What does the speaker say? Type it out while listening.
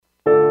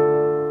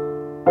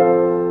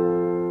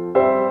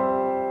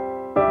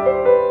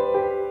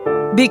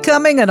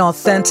Becoming an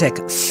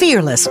authentic,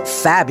 fearless,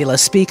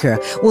 fabulous speaker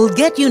will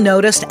get you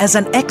noticed as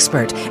an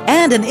expert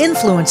and an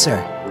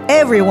influencer.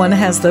 Everyone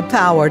has the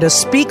power to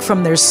speak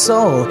from their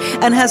soul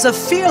and has a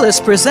fearless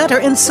presenter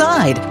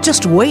inside,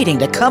 just waiting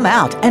to come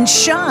out and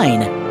shine.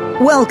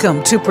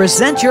 Welcome to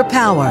Present Your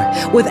Power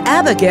with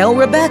Abigail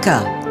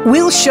Rebecca.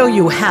 We'll show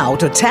you how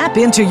to tap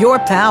into your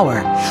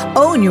power,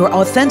 own your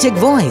authentic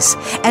voice,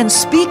 and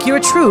speak your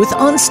truth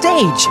on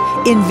stage,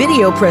 in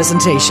video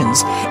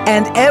presentations,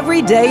 and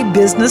everyday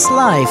business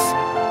life.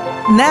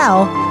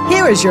 Now,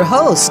 here is your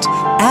host,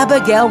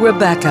 Abigail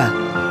Rebecca.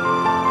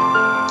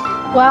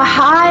 Well,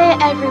 hi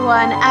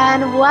everyone,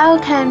 and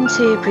welcome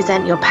to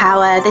Present Your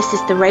Power. This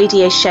is the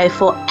radio show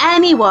for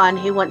anyone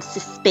who wants to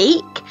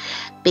speak,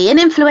 be an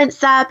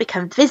influencer,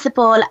 become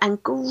visible,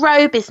 and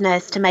grow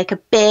business to make a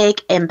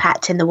big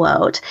impact in the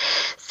world.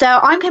 So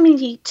I'm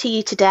coming to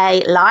you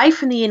today live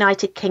from the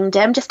United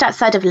Kingdom, just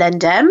outside of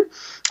London.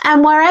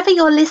 And wherever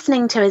you're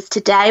listening to us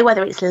today,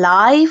 whether it's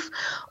live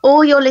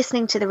or you're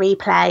listening to the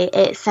replay,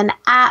 it's an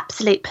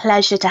absolute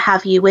pleasure to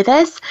have you with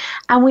us.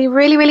 And we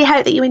really, really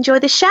hope that you enjoy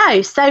the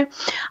show. So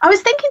I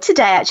was thinking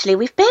today, actually,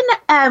 we're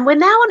now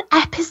on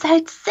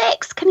episode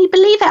 6. Can you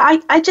believe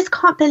it? I just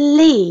can't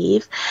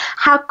believe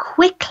how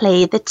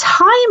quickly the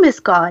time has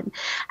gone.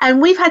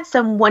 And we've had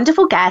some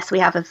wonderful guests. We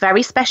have a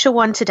very special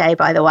one today,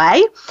 by the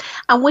way.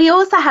 And we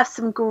also have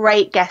some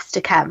great guests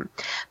to come.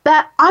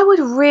 But I would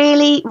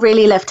really,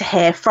 really love to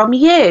hear from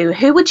you.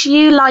 Who would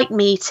you like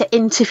me to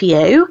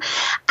interview?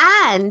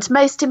 And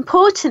most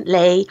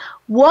importantly,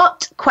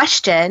 what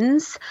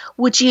questions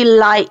would you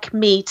like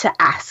me to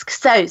ask?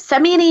 So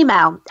send me an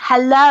email,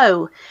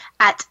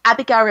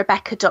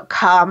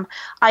 hello@abigailrebecca.com.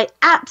 I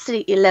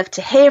absolutely love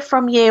to hear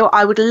from you.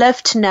 I would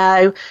love to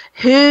know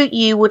who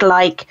you would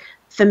like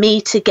for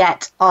me to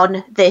get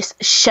on this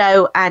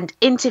show and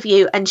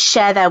interview and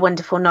share their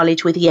wonderful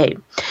knowledge with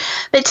you.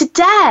 But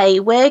today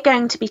we're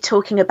going to be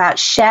talking about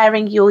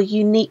sharing your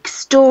unique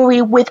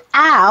story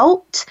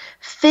without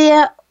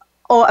fear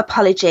or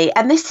apology.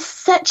 And this is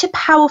such a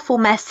powerful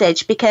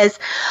message because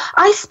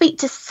I speak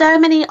to so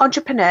many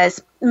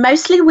entrepreneurs,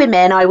 mostly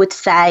women, I would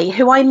say,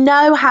 who I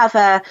know have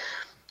a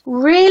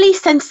really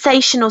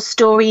sensational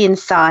story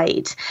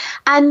inside.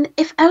 And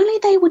if only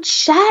they would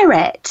share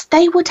it,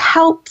 they would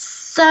help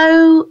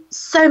so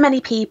many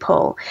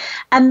people,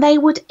 and they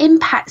would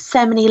impact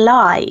so many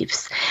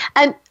lives.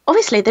 And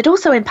obviously they'd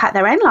also impact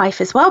their own life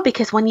as well,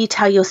 because when you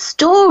tell your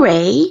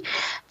story,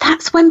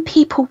 that's when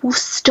people will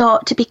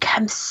start to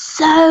become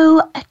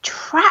so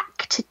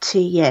attracted to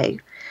you.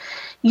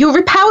 You'll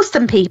repel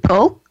some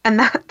people,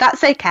 and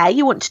that's okay.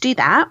 You want to do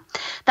that.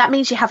 That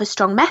means you have a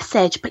strong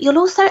message, but you'll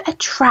also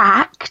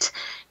attract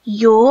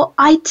your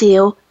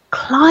ideal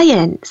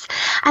clients.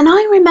 And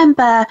I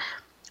remember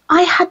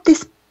I had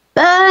this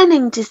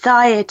burning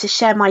desire to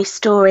share my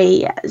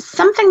story,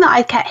 something that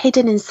I kept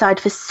hidden inside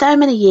for so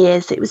many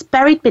years. It was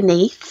buried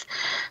beneath,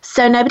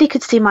 so nobody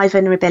could see my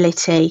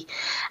vulnerability.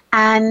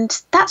 And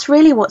that's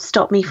really what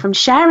stopped me from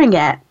sharing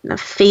it.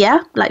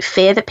 Fear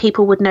that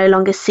people would no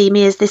longer see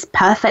me as this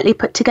perfectly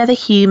put together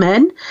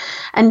human,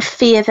 and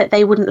fear that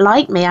they wouldn't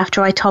like me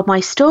after I told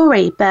my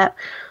story. But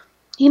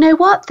you know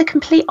what? The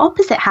complete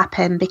opposite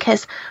happened,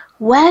 because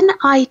when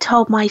I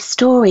told my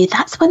story,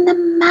 that's when the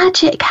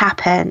magic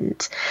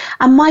happened.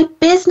 And my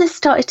business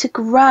started to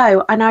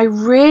grow, and I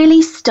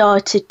really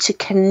started to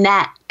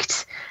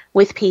connect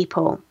with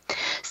people.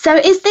 So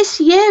is this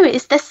you?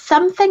 Is there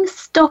something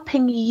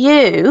stopping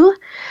you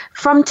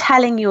from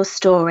telling your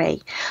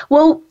story?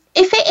 Well,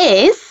 if it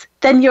is,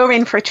 then you're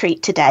in for a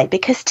treat today,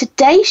 because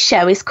today's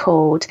show is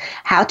called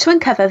How to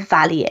Uncover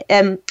Value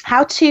and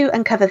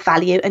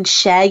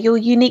Share Your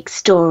Unique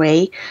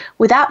Story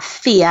Without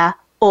Fear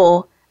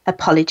or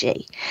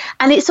Apology.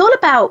 And it's all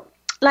about,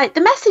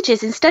 the message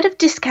is, instead of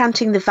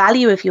discounting the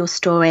value of your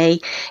story,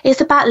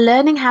 it's about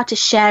learning how to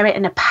share it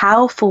in a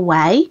powerful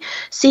way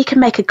so you can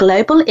make a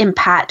global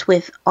impact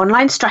with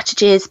online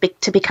strategies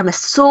to become a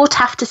sought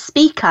after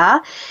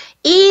speaker,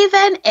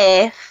 even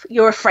if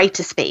you're afraid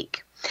to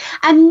speak.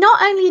 And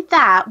not only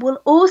that, we'll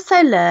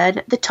also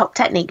learn the top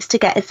techniques to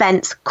get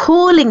events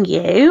calling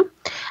you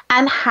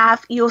and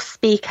have your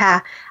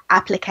speaker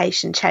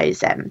application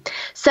chosen.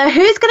 So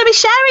who's going to be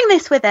sharing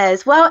this with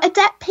us? Well,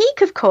 Adette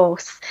Peak, of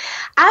course.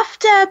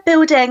 After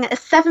building a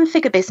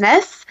 7-figure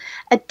business,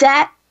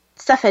 Adette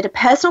suffered a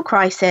personal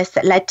crisis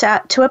that led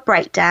to a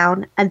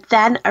breakdown and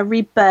then a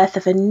rebirth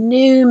of a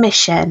new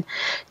mission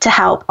to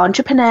help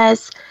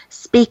entrepreneurs,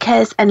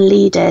 speakers, and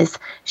leaders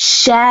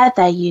share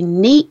their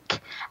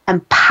unique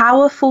and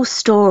powerful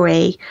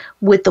story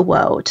with the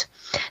world.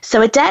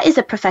 So Adette is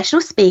a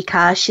professional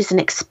speaker. She's an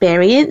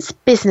experienced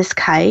business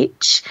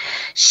coach.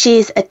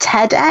 She's a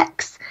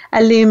TEDx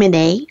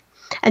alumni,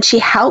 and she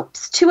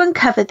helps to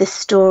uncover the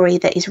story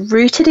that is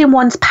rooted in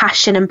one's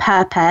passion and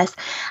purpose,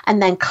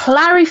 and then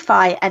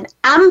clarify and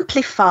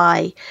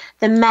amplify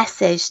the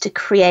message to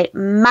create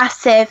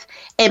massive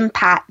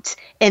impact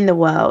in the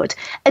world.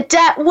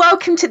 Adette,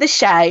 welcome to the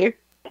show.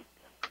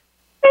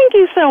 Thank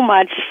you so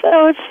much.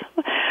 So it's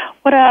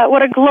What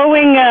a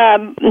glowing,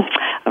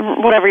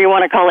 whatever you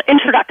want to call it,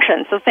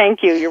 introduction. So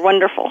thank you. You're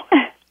wonderful.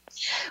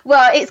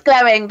 Well, it's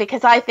glowing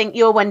because I think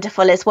you're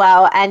wonderful as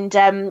well. And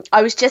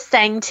I was just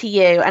saying to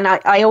you, and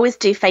I always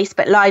do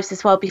Facebook Lives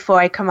as well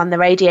before I come on the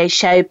radio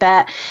show,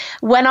 but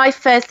when I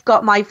first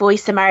got my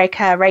Voice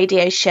America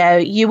radio show,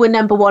 you were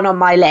number one on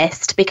my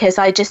list because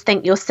I just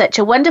think you're such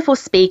a wonderful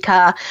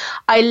speaker.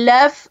 I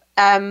love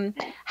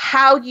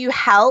how you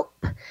help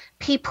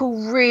people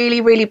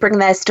really bring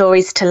their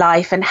stories to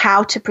life and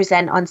how to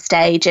present on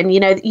stage. And you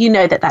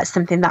know that that's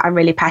something that I'm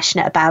really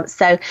passionate about.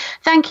 So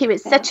thank you.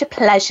 It's such a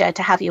pleasure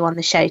to have you on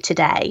the show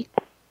today.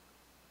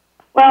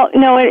 Well,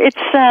 no, it's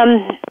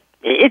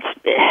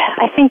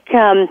I think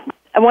I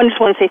just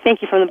want to say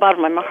thank you from the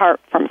bottom of my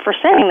heart for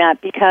saying that,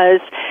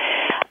 because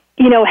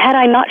had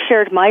I not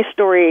shared my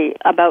story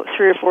about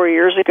 3 or 4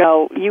 years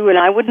ago, you and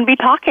I wouldn't be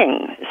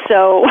talking.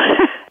 So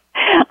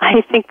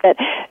I think that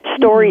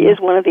story is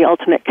one of the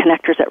ultimate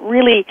connectors that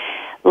really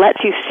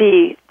lets you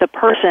see the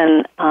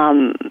person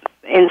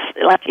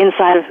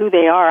inside of who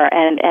they are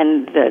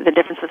and the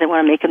difference that they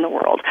want to make in the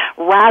world,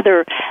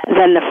 rather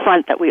than the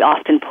front that we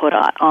often put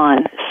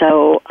on.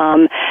 So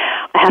I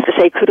have to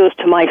say kudos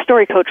to my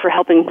story coach for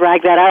helping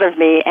drag that out of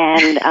me,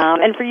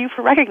 and for you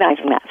for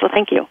recognizing that. So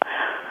thank you.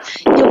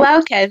 You're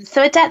welcome.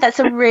 So Odette, that's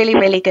a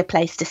really good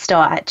place to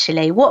start,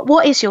 actually.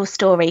 What is your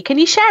story? Can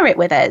you share it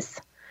with us?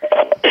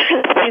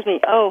 Excuse me.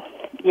 Oh,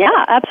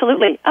 yeah,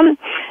 absolutely.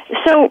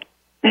 So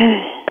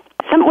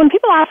when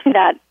people ask me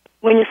that,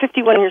 when you're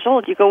 51 years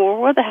old, you go,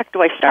 well, where the heck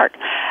do I start?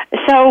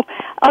 So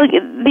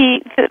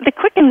the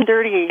quick and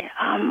dirty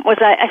was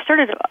I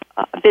started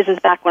a business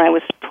back when I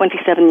was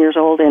 27 years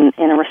old in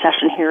a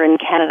recession here in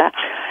Canada,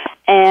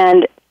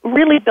 and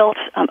really built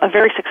a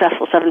very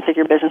successful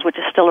 7-figure business, which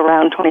is still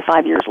around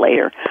 25 years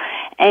later.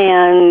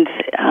 And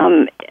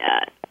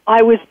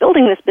I was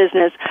building this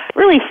business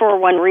really for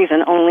one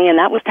reason only, and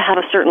that was to have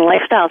a certain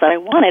lifestyle that I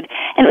wanted,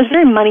 and it was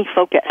very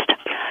money-focused.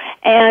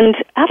 And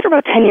after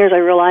about 10 years, I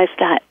realized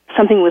that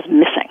something was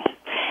missing.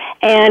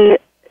 And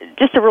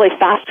just to really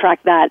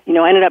fast-track that,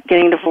 I ended up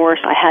getting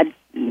divorced. I had,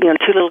 2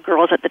 little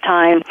girls at the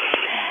time,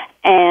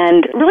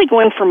 and really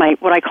going for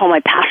what I call my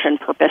passion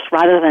purpose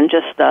rather than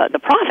just the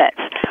profits.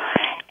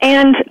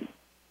 And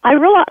I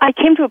realized I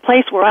came to a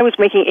place where I was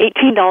making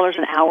 $18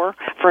 an hour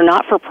for a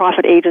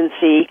not-for-profit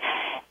agency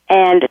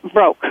and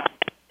broke.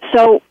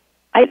 So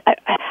I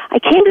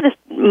came to this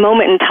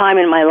moment in time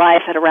in my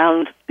life at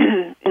around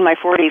in my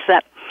 40s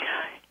that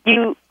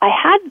I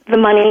had the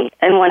money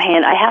in one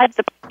hand, I had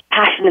the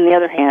passion in the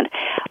other hand.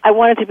 I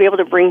wanted to be able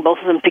to bring both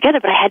of them together,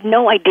 but I had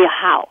no idea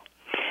how.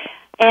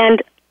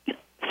 And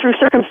through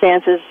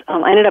circumstances,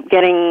 I ended up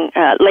getting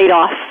laid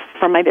off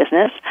from my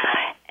business,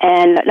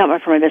 and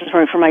not from my business,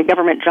 from my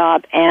government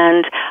job.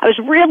 And I was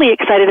really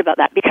excited about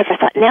that because I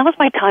thought, now is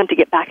my time to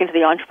get back into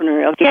the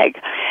entrepreneurial gig.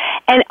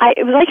 And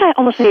it was like I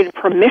almost needed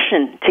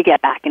permission to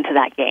get back into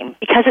that game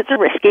because it's a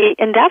risky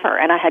endeavor.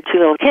 And I had 2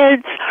 little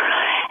kids,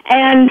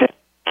 and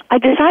I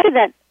decided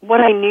that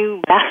what I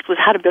knew best was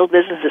how to build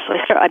businesses.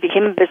 So I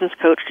became a business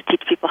coach to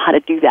teach people how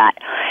to do that.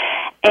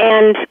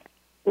 And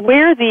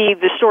where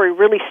the story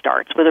really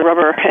starts, where the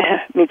rubber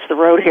meets the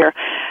road here,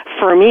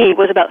 for me,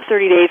 was about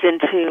 30 days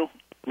into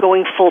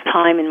going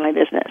full-time in my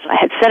business. I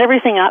had set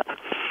everything up,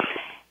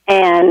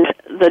 and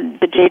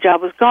the day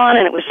job was gone,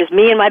 and it was just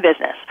me and my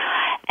business.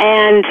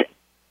 And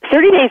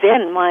 30 days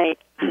in,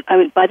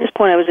 by this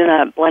point, I was in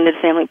a blended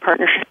family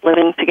partnership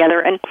living together,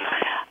 and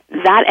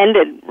that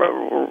ended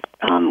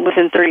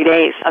within 30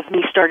 days of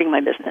me starting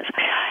my business.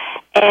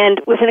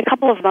 And within a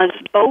couple of months,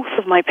 both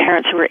of my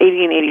parents, who were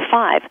 80 and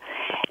 85,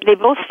 they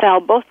both fell,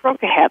 both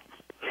broke a hip.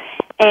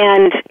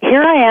 And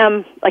here I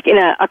am, like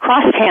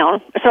across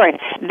town. Sorry,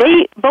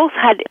 they both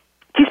had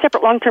 2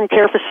 separate long-term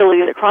care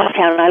facilities across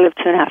town, and I lived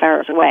 2.5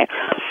 hours away.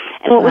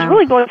 And what was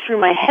really going through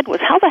my head was,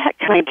 how the heck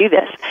can I do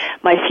this?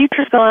 My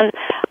future's gone.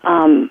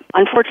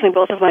 Unfortunately,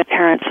 both of my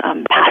parents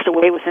passed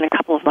away within a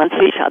couple of months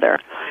of each other.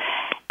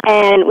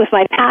 And with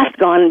my past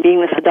gone, being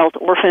this adult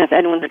orphan, if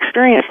anyone's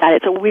experienced that,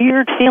 it's a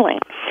weird feeling.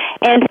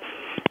 And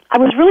I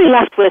was really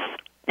left with,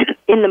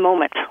 in the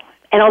moment.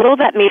 And although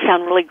that may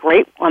sound really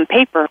great on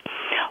paper,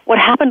 what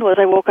happened was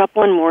I woke up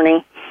one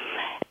morning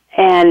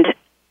and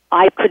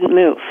I couldn't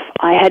move.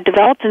 I had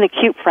developed an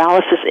acute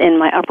paralysis in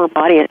my upper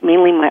body,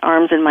 mainly my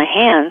arms and my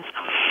hands,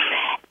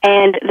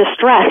 and the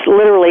stress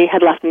literally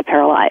had left me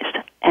paralyzed.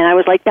 And I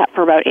was like that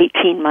for about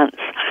 18 months.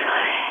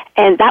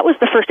 And that was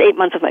the first 8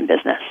 months of my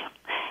business.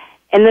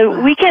 And the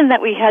weekend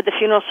that we had the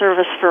funeral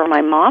service for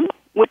my mom,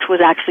 which was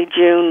actually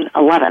June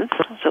 11th,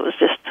 so it was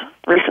just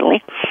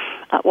recently,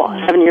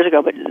 7 years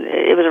ago, but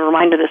it was a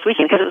reminder this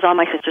weekend because it was on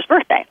my sister's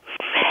birthday.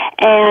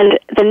 And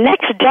the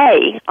next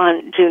day,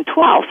 on June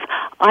 12th,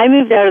 I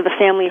moved out of the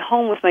family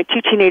home with my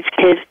 2 teenage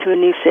kids to a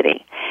new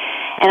city.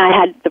 And I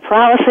had the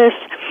paralysis,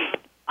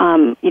 a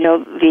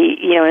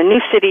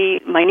new city,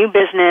 my new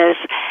business,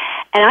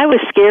 and I was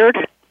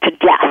scared to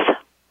death.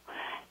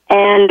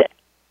 And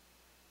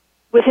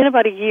within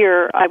about a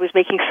year, I was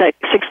making 6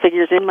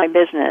 figures in my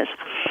business.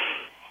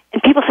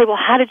 And people say, well,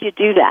 how did you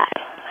do that?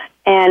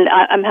 And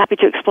I'm happy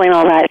to explain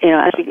all that,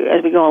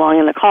 as we go along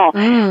in the call.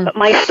 But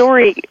my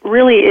story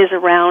really is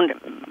around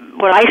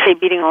what I say,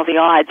 beating all the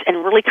odds,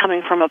 and really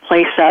coming from a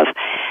place of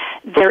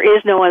there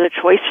is no other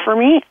choice for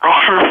me. I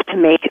have to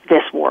make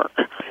this work.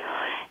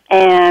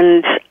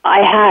 And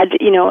I had,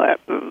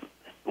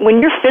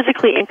 when you're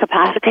physically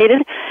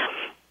incapacitated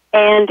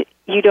and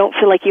you don't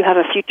feel like you have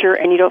a future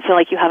and you don't feel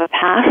like you have a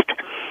past,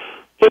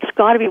 it's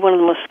got to be one of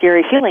the most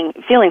scary feelings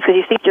because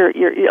you think you're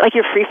like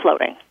you're free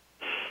floating.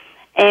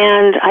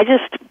 And I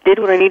just did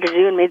what I needed to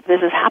do and made the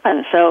business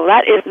happen. So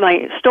that is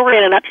my story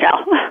in a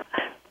nutshell.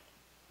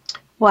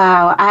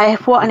 Wow,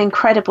 what an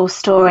incredible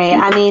story.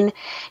 I mean,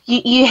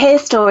 you hear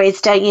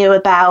stories, don't you,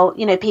 about,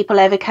 people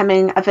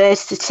overcoming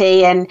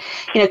adversity and,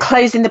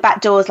 closing the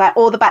back doors, like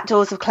all the back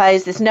doors have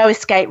closed, there's no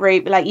escape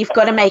route, like you've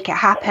got to make it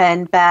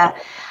happen. But,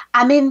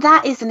 I mean,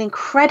 that is an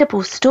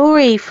incredible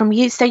story from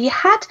you. So you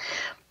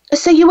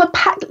were,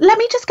 let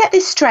me just get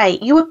this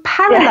straight. You were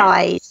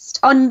paralyzed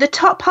on the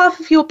top half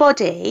of your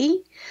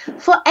body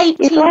for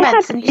 18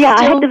 months.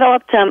 I had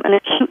developed an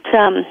acute,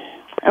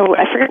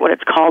 I forget what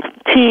it's called,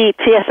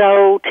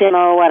 TSO,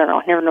 TMO, I don't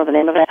know, I never know the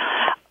name of it,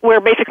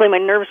 where basically my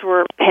nerves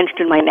were pinched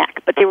in my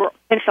neck, but they were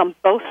pinched on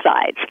both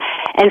sides,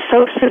 and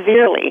so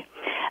severely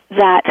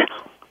that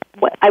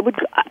I would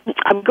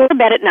go to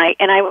bed at night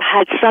and I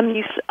had some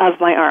use of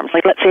my arms,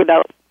 like let's say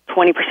about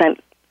 20%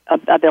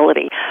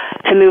 ability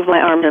to move my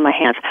arms and my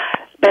hands.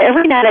 But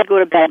every night I'd go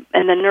to bed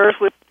and the nerves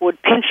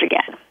would pinch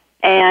again.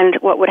 And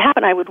what would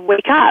happen, I would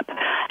wake up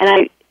and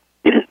I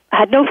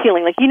had no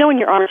feeling. Like, when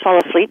your arms fall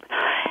asleep,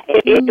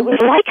 it was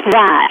like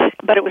that,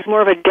 but it was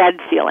more of a dead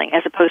feeling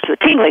as opposed to a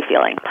tingly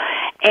feeling.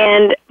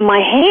 And my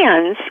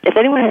hands, if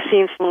anyone has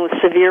seen someone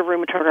with severe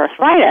rheumatoid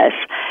arthritis,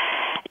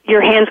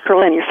 your hands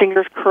curl in, your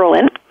fingers curl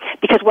in,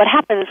 because what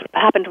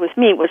happened with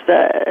me was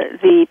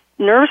the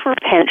nerves were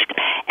pinched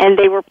and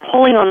they were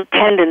pulling on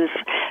tendons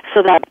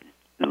so that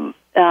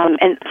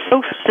and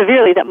so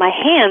severely that my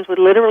hands would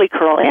literally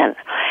curl in.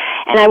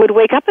 And I would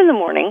wake up in the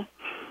morning.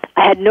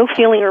 I had no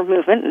feeling or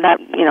movement, and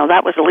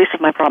that was the least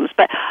of my problems.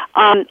 But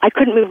I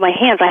couldn't move my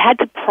hands. I had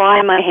to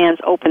pry my hands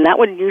open. That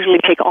would usually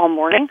take all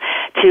morning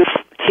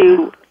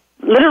to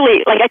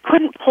literally, like, I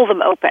couldn't pull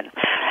them open.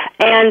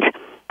 And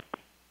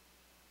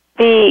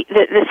the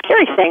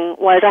scary thing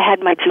was I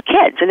had my two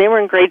kids, and they were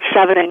in grade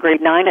 7 and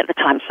grade 9 at the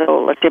time,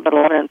 so let's say about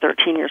 11 and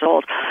 13 years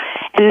old.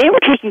 And they were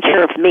taking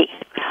care of me.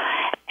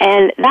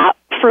 And that,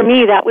 for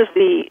me, that was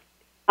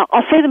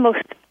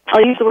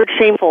I'll use the word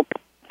shameful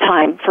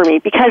time for me,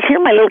 because here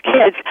my little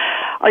kids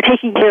are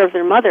taking care of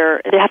their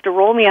mother. They have to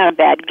roll me out of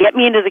bed, get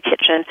me into the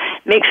kitchen,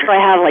 make sure I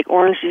have like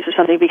orange juice or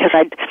something, because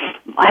I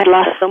had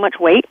lost so much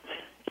weight,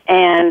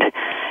 and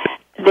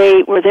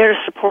they were there to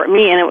support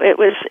me. And it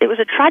was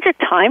a tragic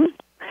time,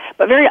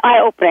 but very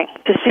eye-opening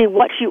to see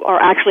what you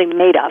are actually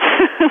made of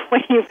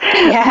when you've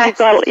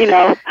got, shit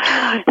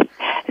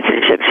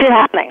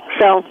happening.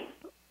 So.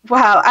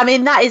 Wow, I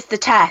mean, that is the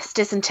test,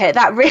 isn't it?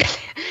 That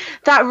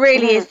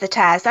really is the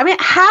test. I mean,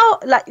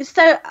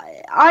 so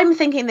I'm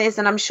thinking this,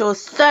 and I'm sure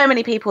so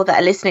many people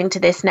that are listening to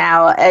this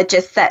now are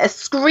just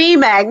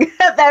screaming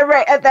at their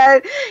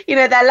their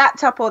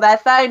laptop or their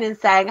phone and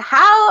saying,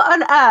 how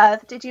on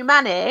earth did you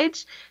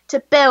manage to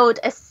build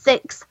a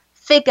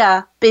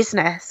 6-figure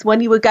business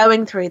when you were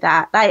going through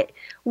that? Like,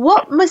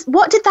 what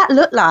did that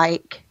look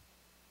like?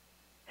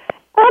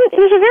 It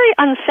was a very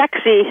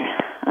unsexy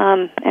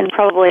and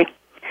probably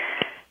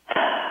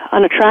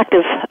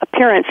unattractive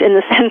appearance, in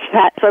the sense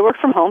that, so I worked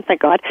from home,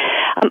 thank God.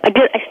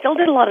 I still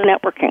did a lot of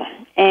networking,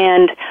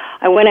 and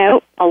I went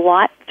out a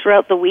lot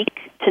throughout the week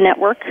to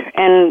network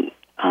and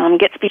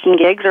get speaking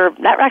gigs, or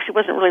that actually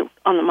wasn't really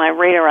on my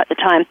radar at the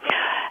time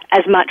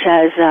as much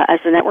as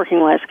the networking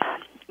was.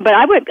 But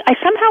I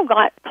somehow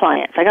got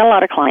clients. I got a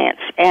lot of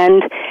clients,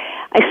 and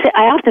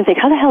I often think,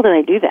 how the hell did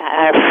I do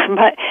that?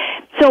 But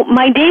so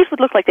my days would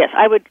look like this.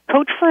 I would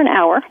coach for an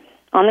hour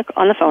on the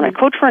phone. I'd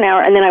coach for an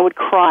hour, and then I would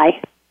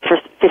cry for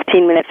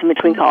 15 minutes in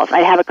between calls.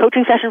 I'd have a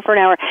coaching session for an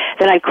hour,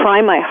 then I'd cry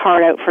my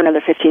heart out for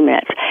another 15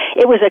 minutes.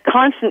 It was a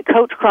constant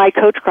coach, cry,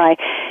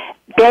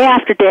 day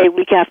after day,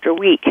 week after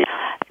week,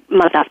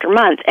 month after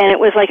month. And it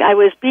was like I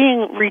was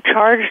being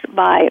recharged with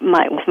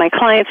my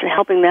clients and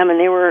helping them, and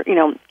they were,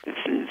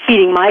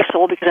 feeding my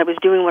soul because I was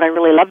doing what I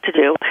really loved to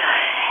do.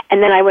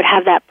 And then I would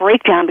have that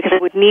breakdown because I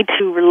would need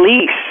to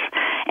release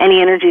any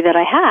energy that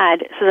I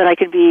had so that I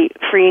could be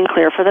free and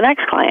clear for the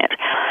next client.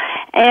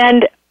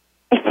 And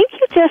I think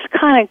you just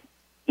kind of,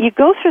 you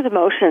go through the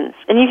motions,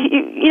 and you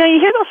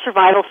hear those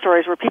survival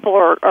stories where people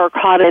are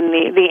caught in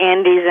the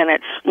Andes and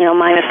it's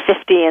minus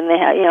 50 and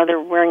they're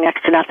wearing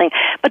next to nothing,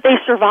 but they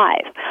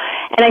survive.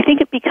 And I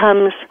think it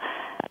becomes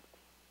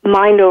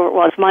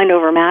it's mind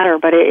over matter,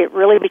 but it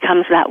really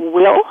becomes that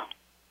will.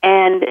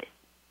 And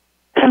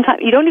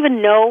sometimes you don't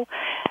even know.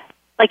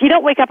 Like, you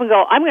don't wake up and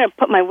go, I'm going to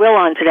put my will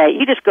on today.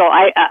 You just go,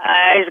 I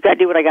just got to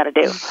do what I got to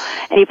do.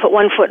 And you put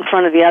one foot in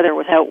front of the other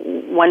without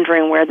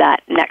wondering where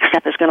that next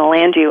step is going to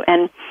land you.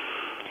 And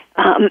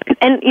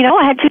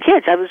I had 2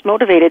 kids. I was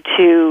motivated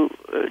to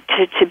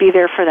be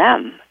there for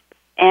them.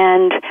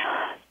 And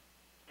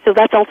So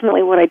that's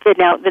ultimately what I did.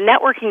 Now, the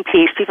networking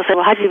piece, people say,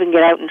 well, how'd you even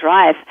get out and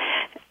drive?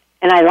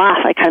 And I laugh.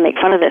 I kind of make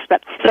fun of this.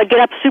 But so I get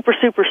up super,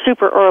 super,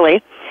 super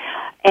early,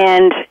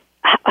 and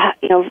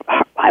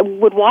I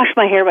would wash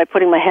my hair by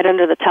putting my head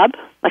under the tub,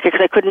 like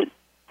because I couldn't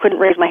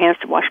raise my hands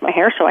to wash my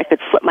hair, so I could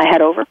flip my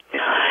head over.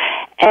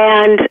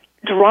 And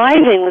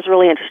driving was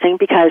really interesting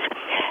because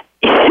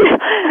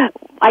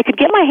I could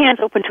get my hands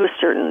open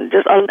to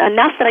just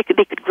enough that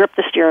they could grip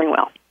the steering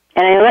wheel.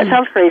 And I know that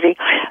sounds crazy,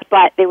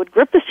 but they would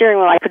grip the steering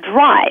wheel. I could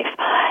drive,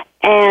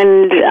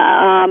 and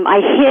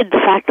I hid the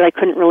fact that I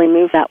couldn't really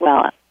move that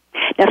well.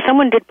 Now,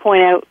 someone did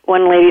point out,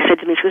 one lady said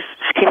to me, she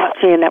came up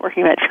to me in networking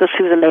event,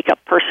 she was a makeup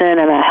person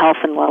and a health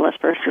and wellness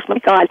person. She goes, my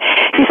God.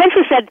 She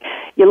essentially said,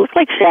 you look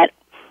like shit.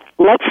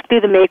 Let's do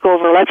the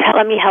makeover.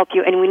 Let me help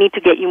you, and we need to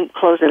get you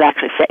clothes that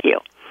actually fit you.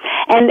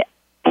 And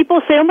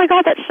people say, oh, my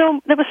God, that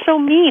was so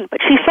mean.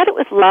 But she said it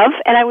with love,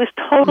 and I was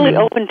totally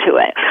open to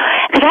it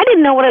because I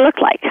didn't know what I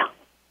looked like.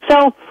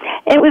 So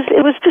it was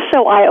just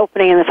so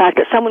eye-opening in the fact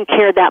that someone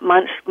cared that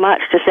much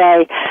to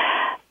say,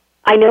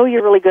 I know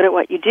you're really good at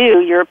what you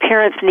do. Your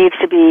appearance we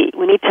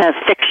need to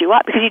fix you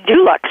up because you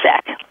do look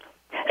sick.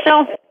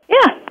 So,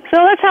 yeah,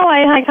 so that's how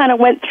I kind of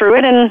went through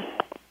it and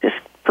just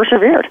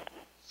persevered.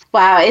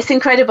 Wow, it's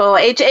incredible.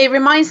 It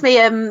reminds me,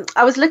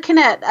 I was looking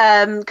at,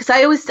 because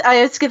I always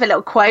give a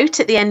little quote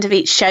at the end of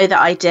each show that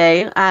I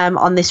do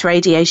on this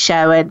radio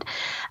show, and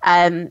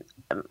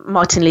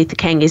Martin Luther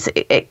King is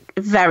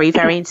very,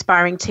 very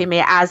inspiring to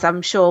me, as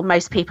I'm sure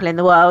most people in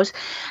the world.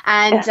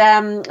 And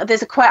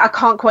there's a quote, I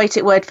can't quote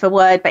it word for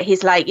word, but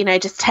he's like,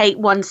 just take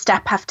one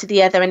step after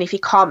the other. And if you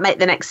can't make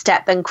the next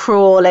step, then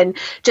crawl. And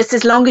just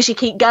as long as you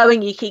keep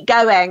going, you keep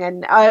going.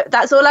 And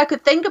that's all I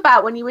could think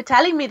about when you were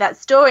telling me that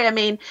story. I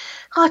mean,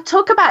 God,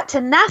 talk about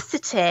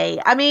tenacity.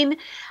 I mean,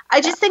 I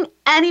just think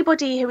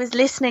anybody who is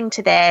listening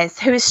to this,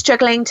 who is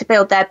struggling to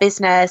build their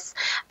business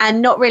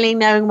and not really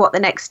knowing what the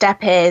next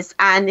step is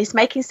and is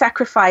making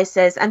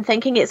sacrifices and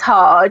thinking it's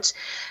hard,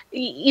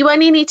 you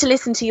only need to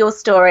listen to your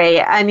story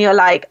and you're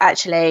like,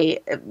 actually,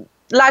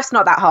 life's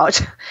not that hard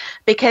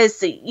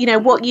because,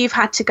 what you've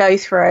had to go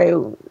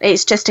through,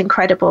 it's just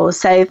incredible.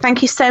 So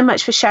thank you so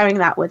much for sharing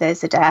that with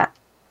us, Odette.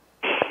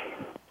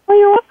 Well,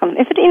 you're welcome.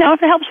 If it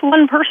helps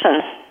one person,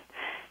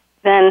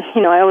 then,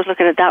 I always look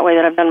at it that way,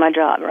 that I've done my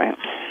job, right?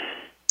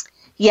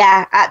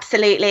 Yeah,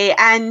 absolutely.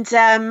 And,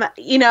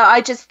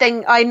 I just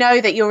think, I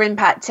know that you're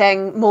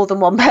impacting more than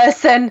one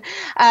person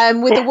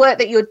with the work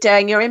that you're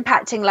doing. You're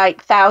impacting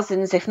like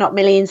thousands, if not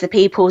millions of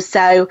people.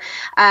 So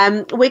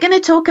we're going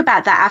to talk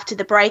about that after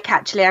the break,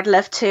 actually. I'd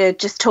love to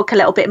just talk a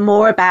little bit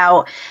more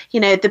about,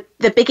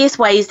 the biggest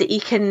ways that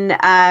you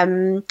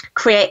can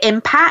create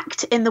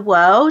impact in the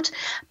world.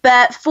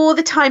 But for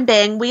the time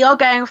being, we are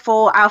going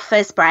for our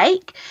first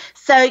break.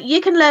 So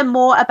you can learn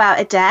more about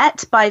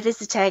Odette by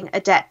visiting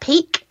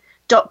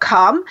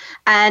OdettePeek.com,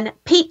 and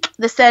Peek,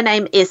 the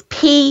surname is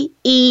P-E-E-K,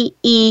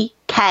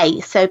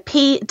 so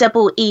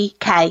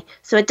P-E-E-K,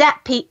 so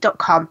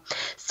OdettePeek.com.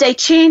 Stay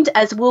tuned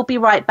as we'll be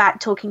right back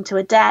talking to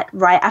Odette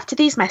right after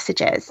these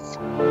messages.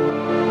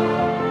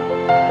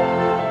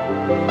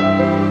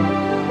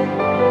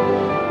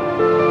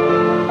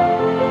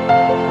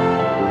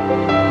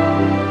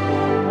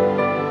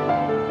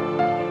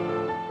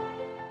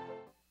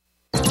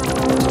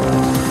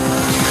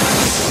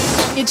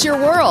 It's your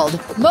world.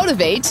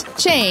 Motivate,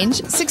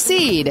 change,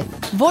 succeed.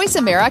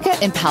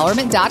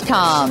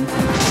 VoiceAmericaEmpowerment.com.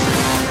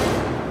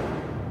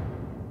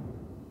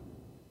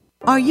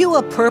 Are you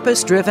a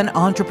purpose-driven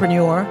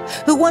entrepreneur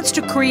who wants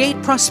to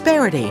create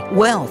prosperity,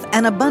 wealth,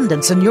 and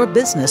abundance in your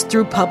business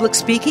through public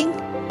speaking?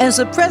 As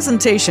a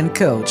presentation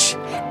coach,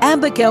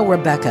 Abigail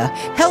Rebecca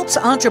helps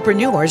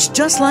entrepreneurs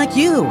just like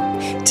you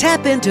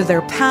tap into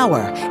their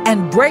power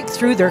and break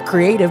through their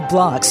creative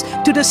blocks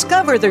to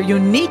discover their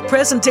unique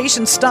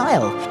presentation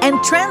style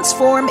and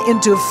transform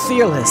into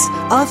fearless,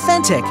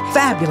 authentic,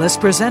 fabulous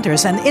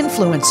presenters and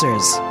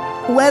influencers.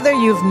 Whether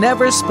you've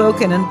never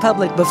spoken in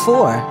public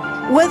before,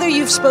 whether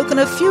you've spoken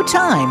a few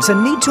times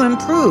and need to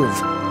improve,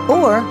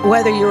 or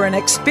whether you're an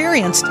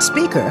experienced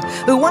speaker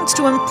who wants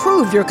to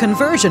improve your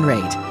conversion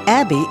rate,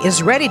 Abby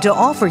is ready to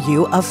offer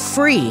you a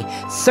free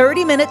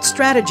 30-minute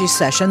strategy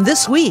session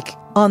this week.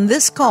 On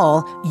this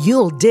call,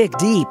 you'll dig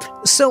deep,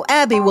 so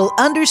Abby will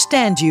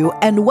understand you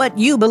and what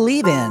you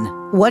believe in.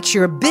 What's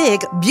your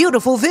big,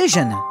 beautiful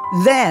vision?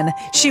 Then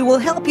she will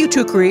help you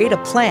to create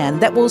a plan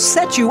that will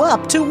set you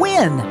up to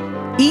win.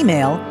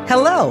 Email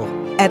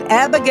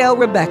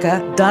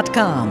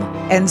hello@AbigailRebecca.com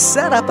and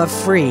set up a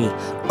free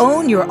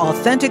Own Your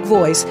Authentic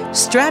Voice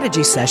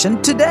strategy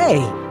session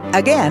today.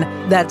 Again,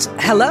 that's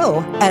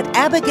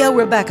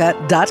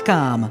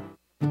hello@AbigailRebecca.com.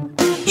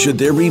 Should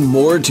there be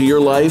more to your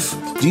life?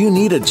 Do you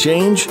need a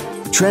change?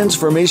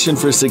 Transformation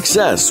for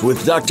Success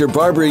with Dr.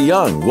 Barbara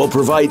Young will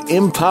provide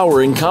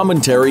empowering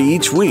commentary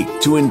each week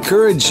to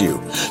encourage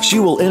you. She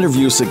will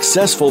interview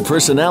successful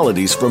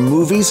personalities from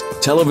movies,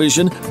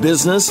 television,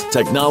 business,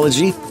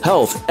 technology,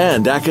 health,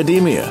 and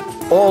academia.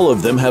 All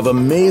of them have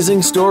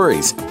amazing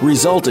stories,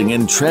 resulting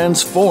in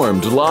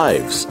transformed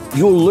lives.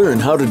 You'll learn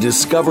how to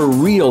discover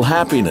real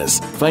happiness,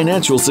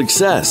 financial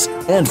success,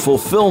 and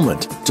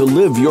fulfillment to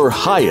live your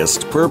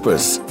highest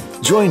purpose.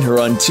 Join her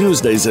on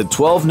Tuesdays at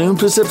 12 noon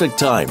Pacific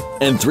Time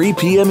and 3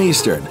 p.m.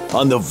 Eastern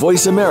on the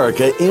Voice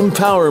America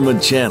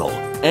Empowerment Channel,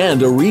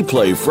 and a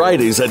replay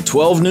Fridays at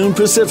 12 noon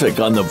Pacific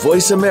on the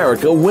Voice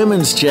America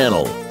Women's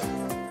Channel.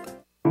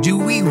 Do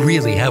we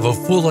really have a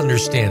full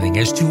understanding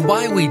as to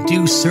why we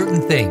do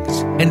certain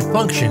things and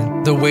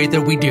function the way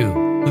that we do?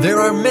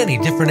 There are many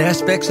different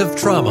aspects of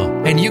trauma,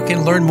 and you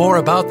can learn more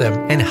about them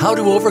and how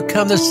to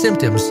overcome the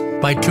symptoms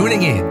by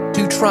tuning in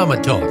to Trauma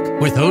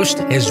Talk with host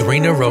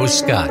Ezrina Rose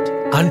Scott.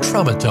 On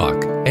Trauma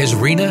Talk,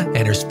 Ezrina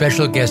and her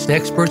special guest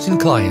experts and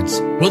clients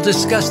will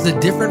discuss the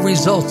different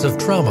results of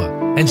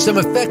trauma and some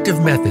effective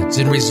methods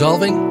in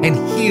resolving and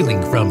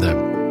healing from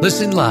them.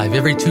 Listen live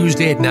every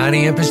Tuesday at 9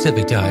 a.m.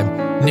 Pacific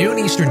Time, noon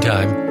Eastern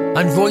Time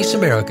on Voice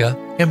America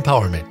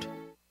Empowerment.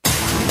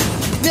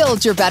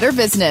 Build your better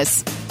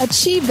business.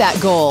 Achieve that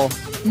goal.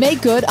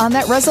 Make good on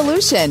that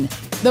resolution.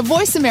 The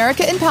Voice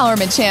America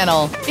Empowerment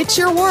Channel. It's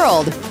your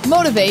world.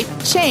 Motivate,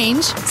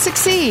 change,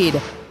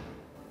 succeed.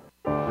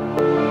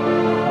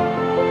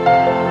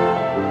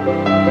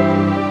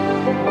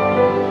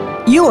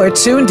 You are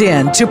tuned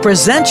in to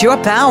Present Your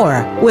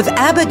Power with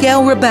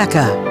Abigail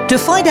Rebecca. To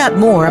find out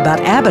more about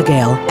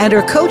Abigail and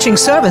her coaching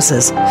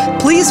services,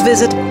 please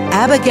visit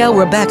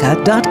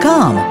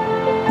abigailrebecca.com.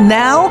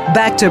 Now,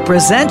 back to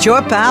Present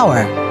Your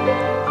Power.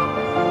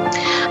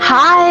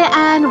 Hi,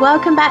 and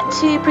welcome back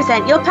to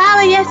Present Your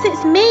Power. Yes,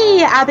 it's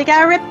me,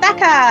 Abigail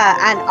Rebecca,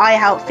 and I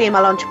help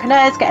female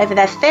entrepreneurs get over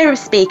their fear of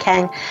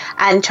speaking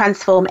and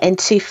transform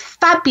into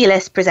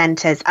fabulous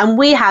presenters. And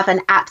we have an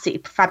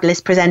absolutely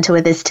fabulous presenter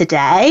with us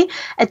today,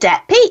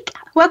 Adette Peak.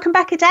 Welcome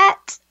back,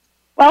 Adette.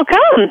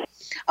 Welcome.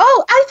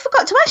 Oh, I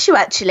forgot to ask you,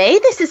 actually.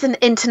 This is an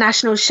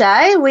international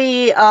show.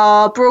 We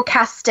are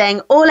broadcasting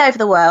all over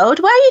the world.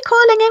 Where are you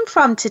calling in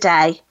from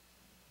today?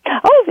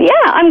 Oh,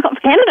 yeah, I'm from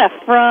Canada,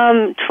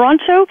 from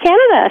Toronto,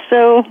 Canada,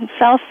 so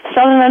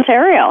southern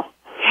Ontario.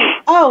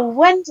 Oh,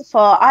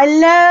 wonderful. I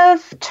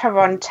love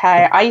Toronto.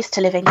 I used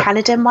to live in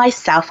Canada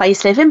myself. I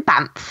used to live in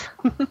Banff.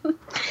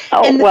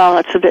 Well,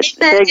 that's a big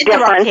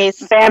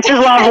difference. Banff is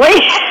lovely.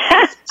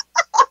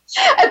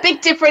 A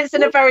big difference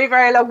and a very,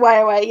 very long way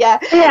away, yeah.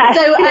 Yeah.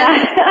 So,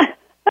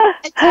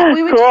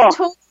 we were just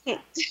talking.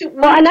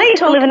 Well, and I used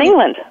to live in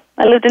England.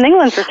 I lived in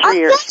England for 3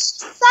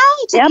 years.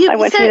 Yep, I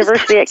went to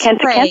university at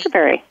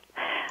Canterbury.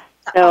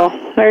 So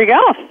there you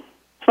go.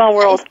 Small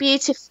world. It's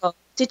beautiful.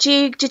 Did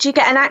you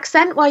get an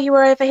accent while you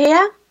were over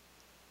here?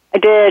 I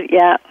did,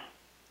 yeah.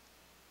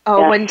 Oh,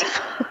 yeah.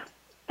 Wonderful.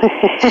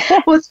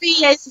 Well, 3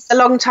 years is a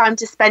long time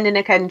to spend in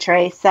a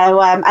country.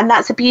 So, and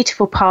that's a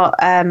beautiful part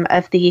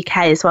of the UK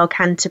as well,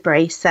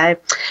 Canterbury. So,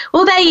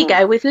 well, there you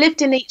go. We've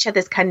lived in each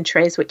other's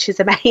countries, which is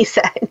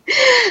amazing.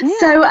 Yeah.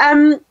 So,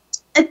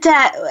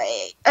 Adette,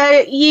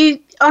 you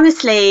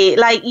honestly,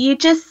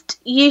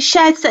 you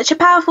shared such a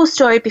powerful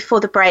story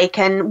before the break,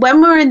 and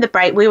when we were in the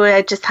break, we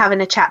were just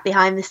having a chat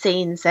behind the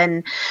scenes,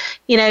 and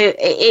you know,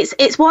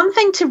 it's one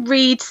thing to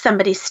read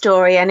somebody's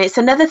story, and it's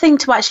another thing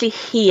to actually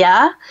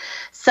hear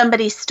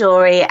somebody's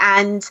story,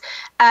 and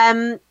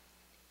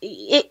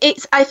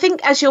it's I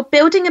think as you're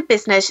building a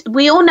business,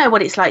 we all know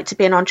what it's like to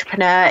be an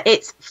entrepreneur.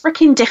 It's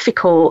freaking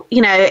difficult.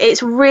 You know,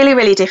 it's really,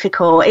 really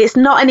difficult. It's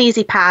not an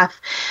easy path.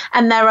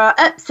 And there are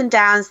ups and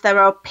downs. There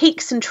are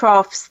peaks and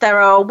troughs. There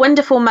are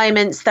wonderful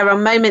moments. There are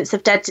moments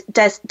of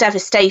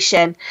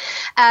devastation.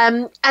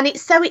 And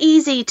it's so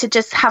easy to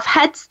just have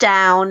heads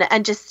down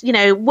and just, you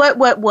know,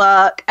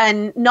 work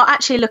and not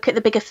actually look at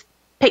the bigger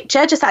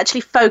picture, just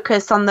actually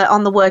focus on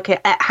the work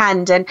at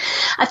hand. And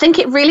I think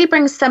it really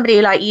brings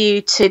somebody like you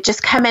to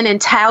just come in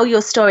and tell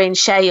your story and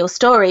share your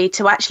story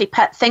to actually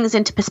put things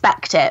into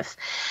perspective.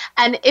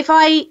 And if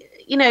I,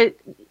 you know,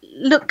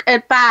 look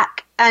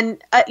back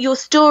and at your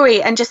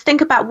story and just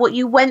think about what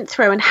you went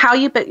through and how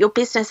you built your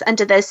business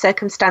under those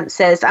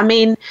circumstances, I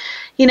mean,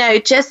 you know,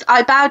 just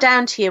I bow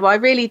down to you. I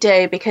really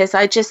do, because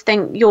I just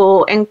think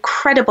you're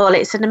incredible.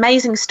 It's an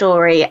amazing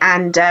story,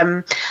 and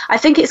I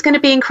think it's going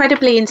to be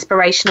incredibly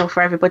inspirational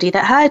for everybody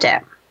that heard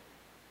it.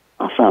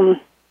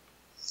 Awesome.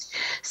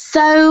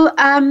 So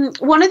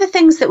one of the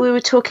things that we were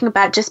talking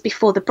about just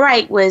before the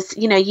break was,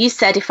 you know, you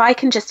said if I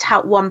can just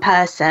help one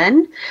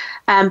person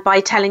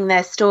by telling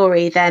their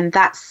story, then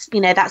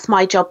that's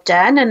my job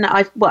done. And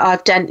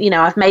I've done, you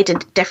know, I've made a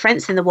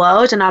difference in the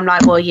world. And I'm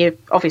like, well, you're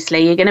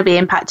going to be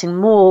impacting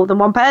more than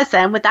one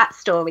person with that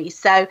story.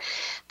 So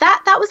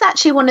that was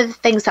actually one of the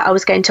things that I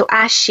was going to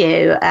ask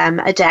you,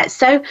 Adette.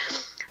 So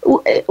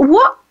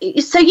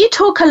you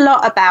talk a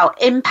lot about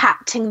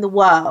impacting the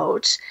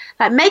world,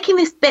 like making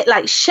this bit,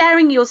 like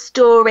sharing your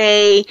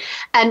story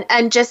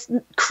and just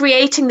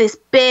creating this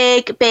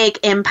big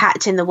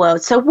impact in the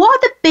world. So what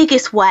are the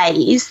biggest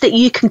ways that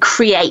you can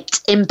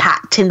create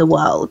impact in the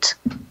world?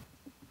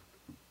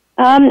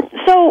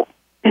 So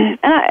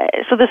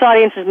so this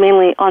audience is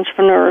mainly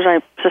entrepreneurs,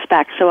 I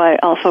suspect, so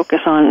I'll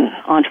focus on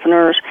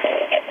entrepreneurs.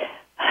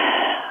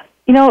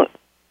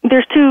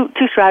 There's two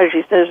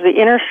strategies. There's the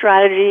inner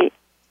strategy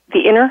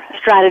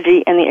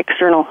and the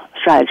external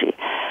strategy.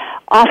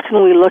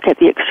 Often we look at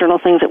the external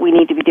things that we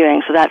need to be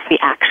doing, so that's the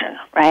action,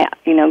 right?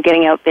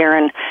 Getting out there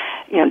and,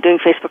 doing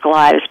Facebook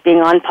Lives,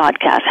 being on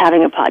podcasts,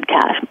 having a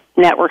podcast,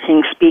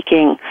 networking,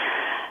 speaking,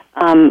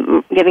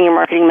 getting your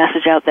marketing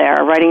message out there,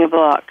 writing a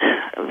book,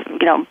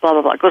 blah,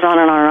 blah, blah. It goes on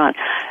and on and on.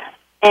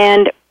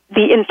 And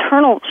the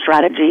internal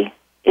strategy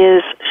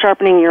is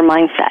sharpening your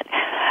mindset,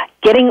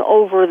 getting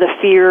over the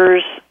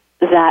fears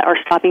that are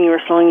stopping you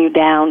or slowing you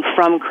down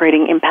from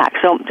creating impact.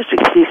 So just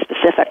to be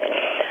specific,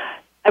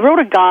 I wrote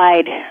a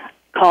guide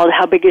called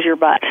How Big Is Your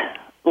Butt?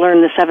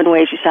 Learn the 7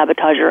 ways you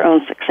sabotage your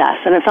own success.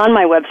 And it's on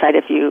my website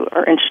if you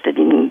are interested.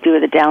 You can do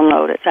the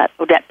download. It's at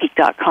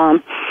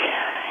odettepeak.com.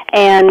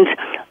 And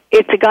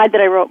it's a guide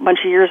that I wrote a bunch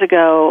of years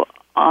ago.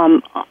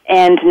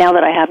 And now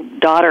that I have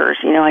daughters,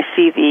 I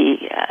see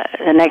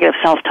the negative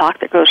self-talk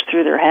that goes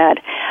through their head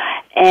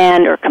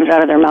or comes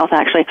out of their mouth,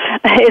 actually,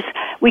 is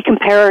we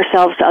compare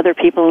ourselves to other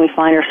people and we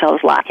find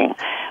ourselves lacking.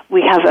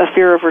 We have a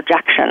fear of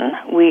rejection.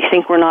 We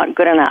think we're not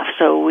good enough,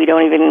 so we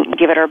don't even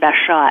give it our best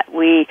shot.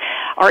 We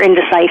are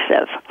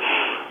indecisive.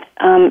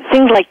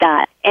 Things like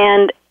that.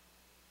 And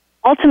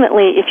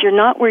ultimately, if you're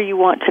not where you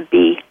want to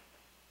be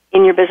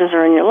in your business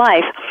or in your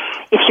life,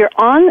 if you're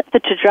on the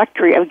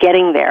trajectory of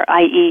getting there,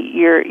 i.e.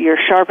 you're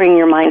sharpening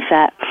your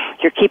mindset,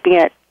 you're keeping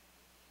it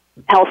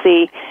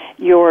healthy,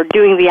 you're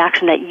doing the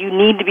action that you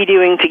need to be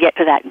doing to get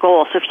to that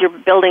goal. So if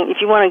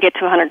you want to get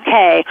to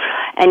 100K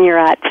and you're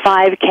at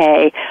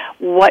 5K,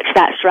 what's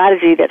that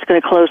strategy that's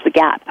going to close the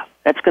gap,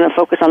 that's going to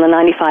focus on the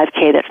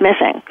 95K that's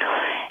missing?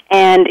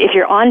 And if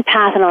you're on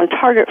path and on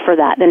target for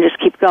that, then just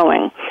keep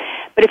going.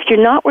 But if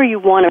you're not where you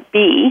want to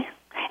be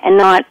and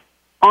not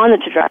on the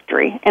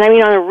trajectory, and I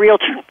mean on a real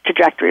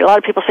trajectory. A lot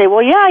of people say, well,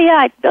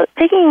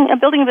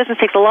 building a business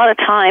takes a lot of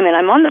time, and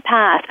I'm on the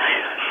path.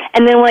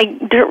 And then when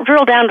I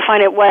drill down to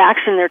find out what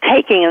action they're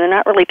taking, and they're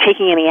not really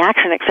taking any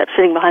action except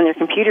sitting behind their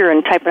computer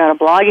and typing out a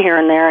blog here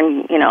and there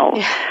and,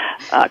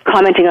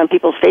 commenting on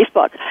people's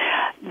Facebook,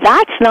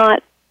 that's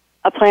not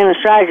a plan and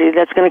strategy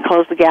that's going to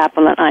close the gap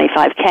on that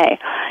 95K.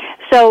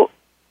 So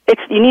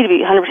you need to be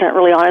 100%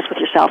 really honest with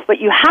yourself, but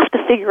you have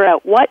to figure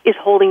out what is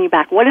holding you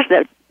back. What is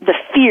the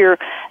fear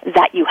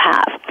that you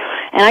have?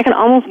 And I can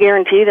almost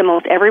guarantee that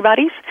most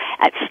everybody's,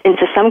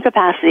 into some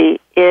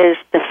capacity, is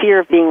the fear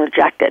of being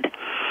rejected.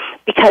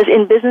 Because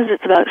in business,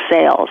 it's about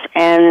sales.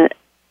 And,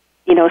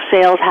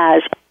 sales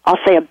has, I'll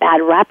say, a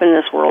bad rap in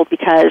this world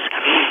because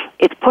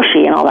it's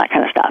pushy and all that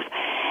kind of stuff.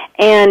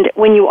 And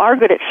when you are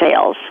good at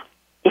sales,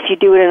 if you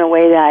do it in a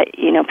way that,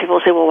 people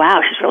will say, well,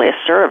 wow, she's really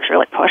assertive, she's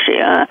really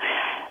pushy.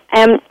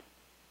 And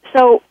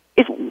so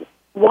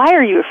why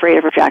are you afraid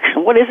of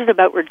rejection? What is it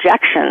about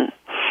rejection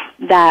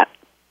that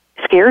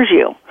scares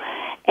you?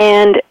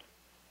 And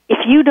if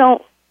you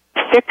don't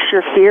fix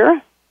your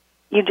fear,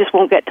 you just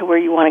won't get to where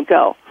you want to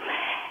go.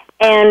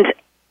 And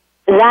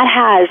that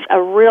has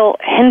a real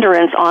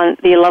hindrance on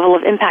the level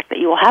of impact that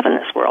you will have in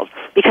this world.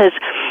 Because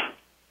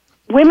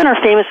women are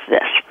famous for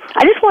this.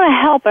 I just want to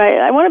help.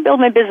 I want to build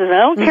my business. I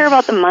don't care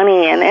about the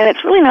money, and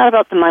it's really not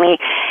about the money.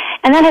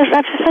 And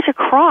that's such a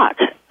crock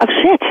of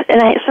shit.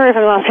 And sorry if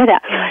I want to say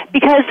that,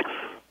 because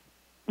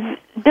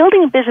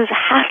building a business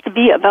has to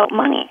be about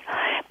money.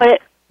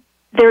 But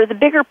the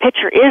bigger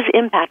picture is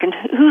impact, and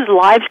whose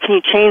lives can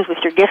you change with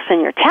your gifts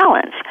and your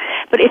talents.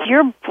 But if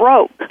you're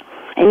broke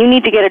and you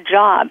need to get a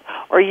job,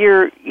 or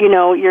you're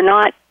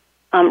not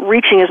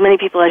reaching as many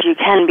people as you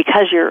can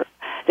because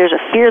there's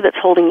a fear that's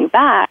holding you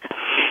back,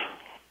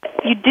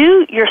 you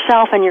do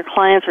yourself and your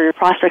clients or your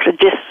prospects a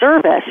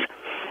disservice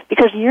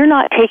because you're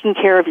not taking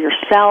care of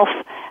yourself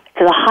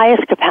to the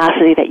highest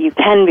capacity that you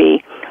can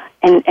be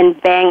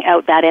and bang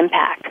out that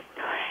impact.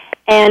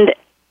 And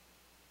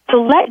to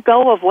let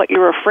go of what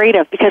you're afraid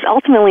of, because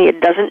ultimately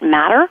it doesn't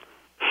matter.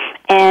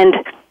 And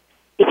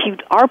if you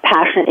are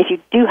passionate, if you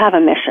do have a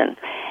mission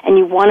and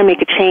you want to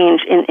make a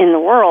change in the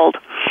world,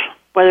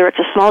 whether it's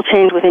a small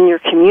change within your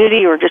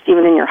community or just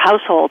even in your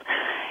household,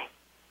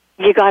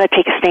 you got to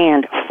take a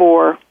stand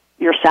for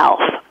yourself.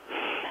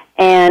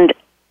 And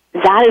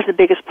that is the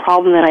biggest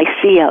problem that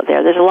I see out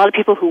there. There's a lot of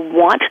people who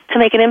want to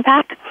make an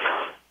impact,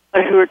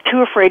 but who are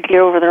too afraid to get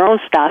over their own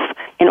stuff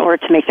in order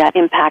to make that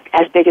impact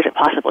as big as it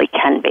possibly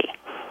can be.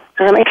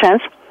 Does that make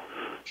sense?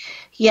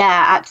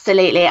 Yeah,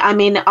 absolutely. I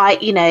mean,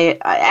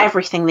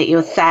 everything that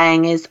you're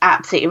saying is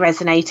absolutely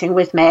resonating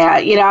with me.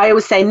 I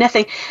always say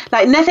nothing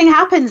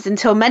happens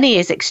until money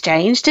is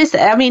exchanged, is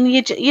it? I mean,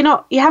 you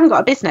haven't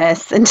got a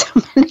business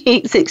until money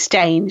is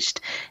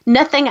exchanged.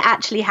 Nothing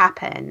actually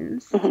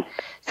happens. Mm-hmm.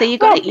 So you've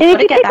got to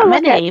get that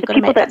money. You've got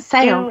to make that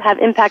sale. People that do have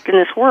impact in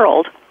this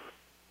world,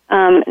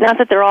 not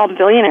that they're all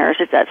billionaires,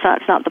 it's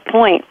not the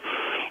point,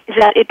 is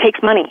that it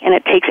takes money and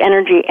it takes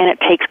energy and it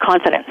takes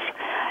confidence.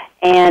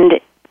 And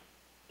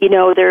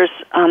there's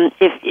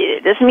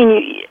it doesn't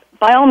mean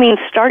by all means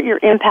start your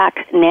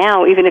impact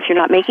now, even if you're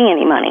not making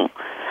any money.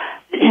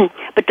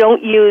 But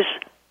don't use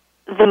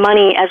the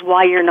money as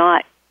why you're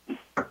not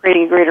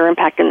creating a greater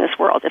impact in this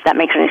world, if that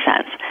makes any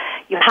sense.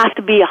 You have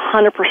to be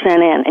 100%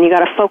 in, and you got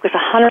to focus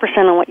 100%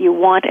 on what you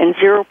want and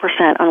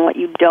 0% on what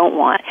you don't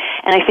want.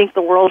 And I think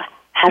the world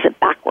has it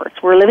backwards.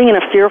 We're living in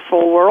a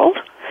fearful world,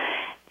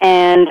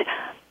 and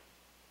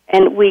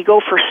we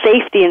go for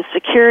safety and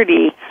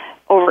security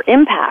over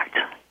impact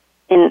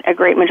in a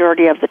great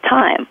majority of the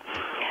time.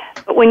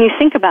 But when you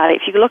think about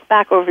it, if you look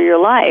back over your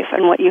life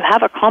and what you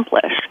have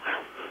accomplished,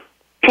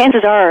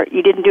 chances are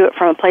you didn't do it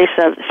from a place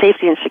of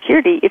safety and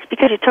security. It's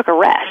because you took a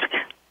risk.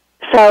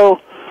 So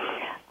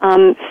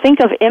think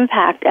of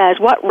impact as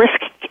what risk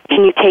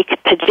can you take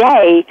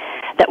today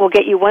that will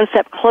get you one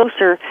step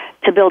closer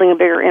to building a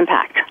bigger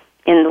impact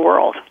in the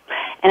world.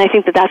 And I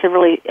think that that's a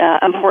really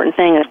important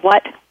thing, is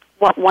what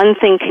one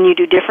thing can you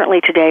do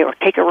differently today or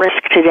take a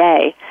risk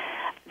today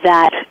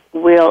that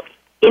will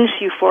inch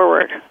you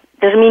forward.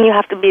 Doesn't mean you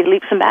have to be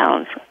leaps and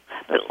bounds,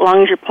 but as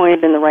long as you're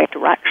pointed in the right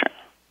direction.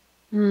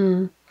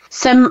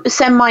 So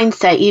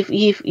mindset.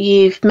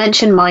 You've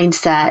mentioned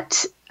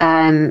mindset.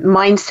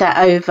 Mindset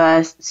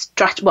over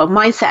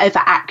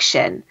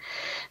action.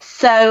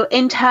 So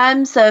in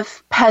terms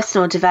of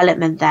personal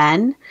development,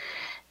 then,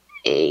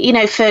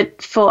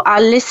 for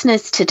our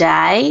listeners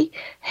today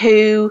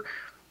who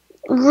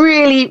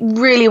really,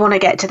 really want to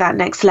get to that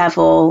next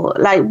level,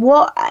 like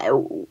what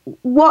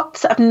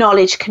sort of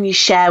knowledge can you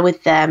share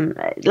with them?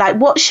 Like,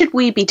 what should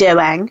we be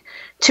doing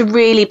to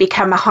really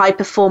become a high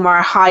performer,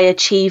 a high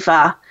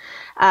achiever,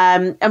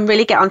 and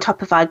really get on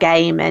top of our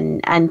game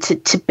and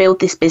to build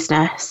this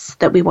business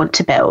that we want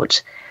to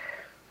build?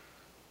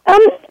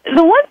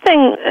 The one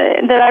thing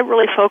that I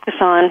really focus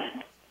on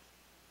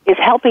is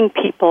helping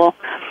people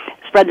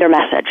spread their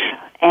message,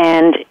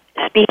 and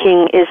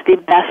speaking is the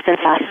best and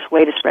fastest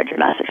way to spread your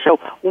message. So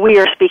we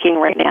are speaking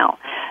right now.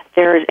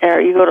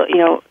 You go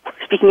to,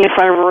 speaking in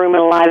front of a room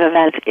at a live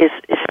event is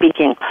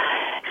speaking.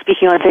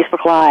 Speaking on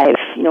Facebook Live,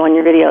 on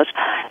your videos.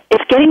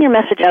 It's getting your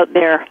message out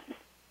there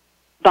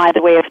by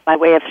way of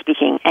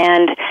speaking.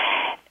 And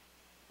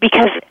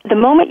because the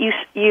moment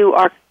you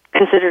are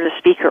considered a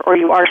speaker or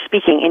you are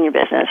speaking in your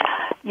business,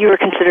 you are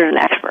considered an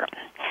expert.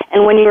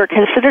 And when you are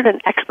considered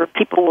an expert,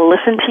 people will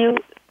listen to you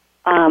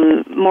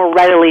more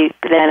readily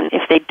than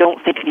if they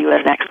don't think of you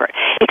as an expert.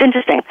 It's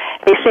interesting.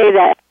 They say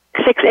that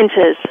 6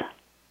 inches,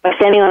 by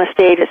standing on a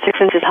stage at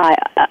 6 inches high,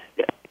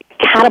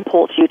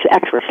 catapults you to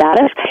expert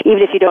status, even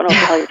if you don't know what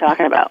the hell you're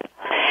talking about.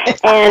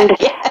 And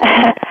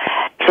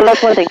so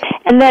that's one thing.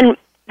 And then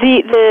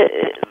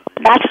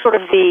that's sort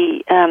of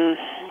the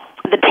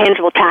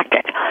tangible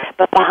tactic.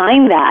 But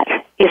behind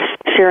that is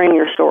sharing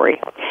your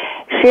story.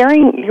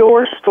 Sharing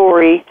your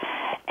story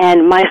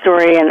and my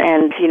story and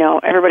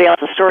everybody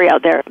else's story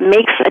out there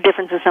makes a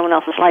difference in someone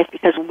else's life,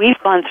 because we've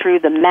gone through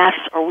the mess,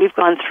 or we've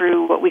gone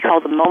through what we call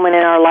the moment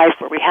in our life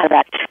where we had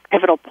that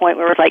pivotal point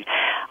where it's like,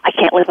 I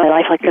can't live my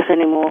life like this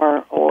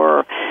anymore,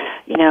 or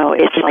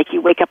it's like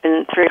you wake up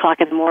in 3 o'clock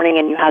in the morning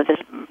and you have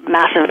this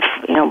massive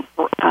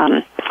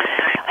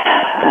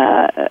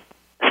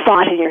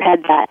thought in your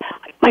head that,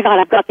 my God,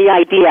 I've got the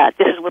idea.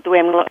 This is what the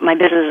way my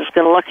business is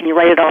going to look, and you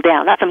write it all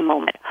down. That's a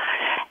moment.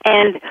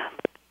 And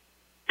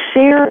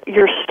share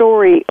your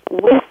story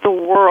with the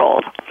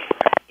world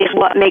is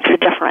what makes a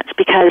difference,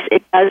 because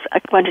it does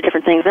a bunch of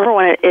different things. Number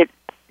one, it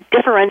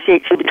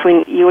differentiates you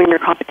between you and your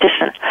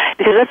competition.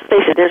 Because let's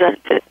face it, there's a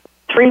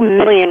 3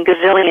 million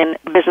gazillion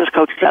business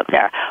coaches out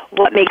there.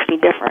 What makes me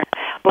different?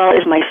 Well,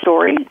 it's my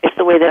story. It's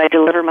the way that I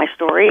deliver my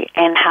story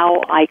and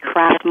how I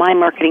craft my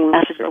marketing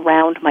message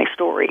around my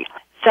story.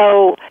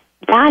 So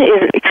that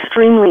is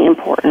extremely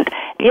important.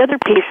 The other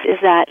piece is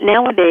that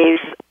nowadays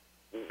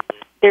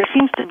there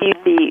seems to be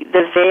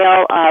the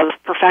veil of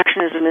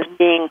perfectionism as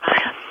being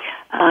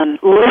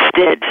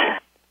lifted.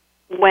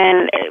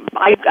 When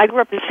I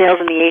grew up in sales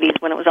in the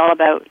 80s, when it was all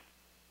about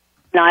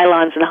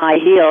nylons and high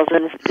heels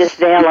and this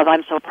veil of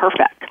I'm so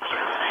perfect.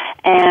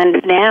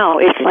 And now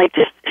it's like,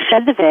 just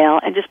shed the veil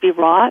and just be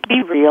raw,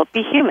 be real,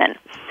 be human.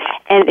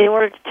 And in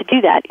order to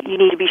do that, you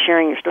need to be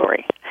sharing your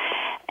story.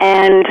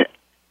 And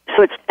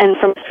so and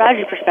from a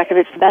strategy perspective,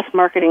 it's the best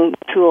marketing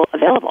tool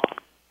available,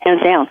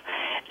 hands down.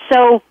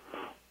 So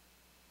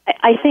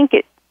I think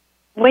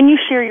when you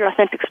share your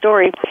authentic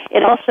story,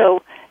 it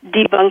also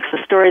debunks the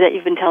story that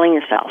you've been telling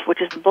yourself, which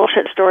is the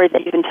bullshit story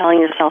that you've been telling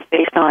yourself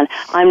based on,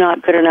 I'm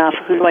not good enough,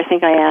 who do I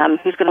think I am,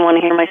 who's going to want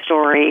to hear my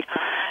story,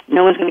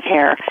 no one's going to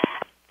care,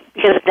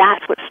 because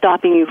that's what's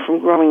stopping you from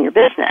growing your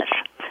business.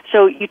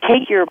 So you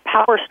take your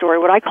power story,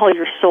 what I call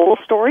your soul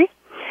story,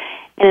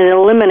 and it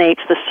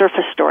eliminates the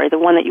surface story, the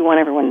one that you want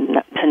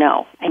everyone to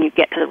know, and you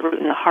get to the root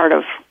and the heart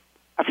of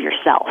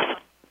yourself.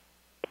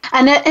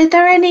 And are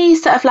there any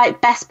sort of like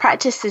best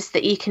practices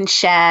that you can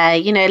share,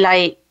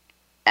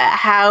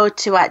 how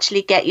to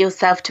actually get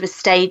yourself to a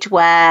stage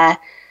where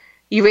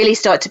you really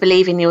start to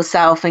believe in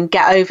yourself and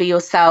get over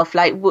yourself?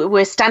 Like,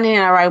 we're standing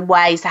in our own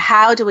way. So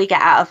how do we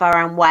get out of our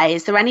own way?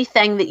 Is there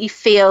anything that you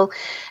feel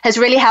has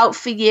really helped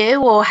for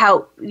you, or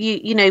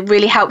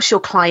really helps your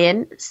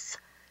clients?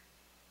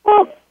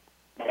 Well,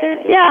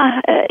 it's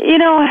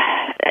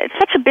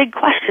such a big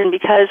question,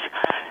 because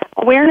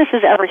awareness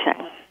is everything.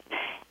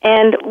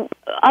 And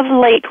of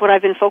late, what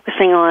I've been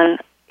focusing on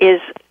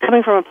is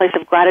coming from a place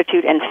of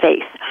gratitude and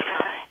faith.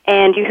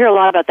 And you hear a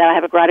lot about that. I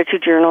have a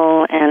gratitude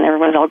journal, and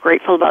everyone's all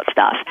grateful about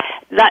stuff.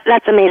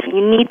 That's amazing.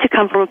 You need to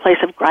come from a place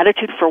of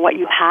gratitude for what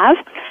you have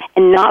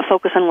and not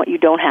focus on what you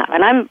don't have.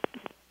 And I'm,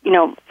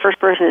 first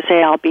person to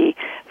say I'll be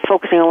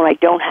focusing on what I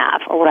don't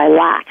have or what I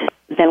lack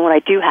than what I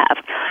do have.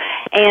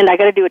 And I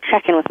got to do a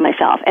check-in with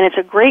myself. And it's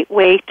a great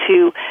way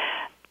to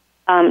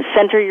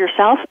center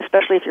yourself,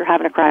 especially if you're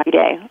having a crappy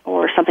day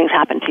or something's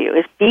happened to you,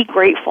 is be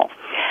grateful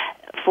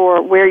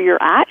for where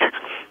you're at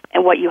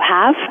and what you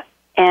have.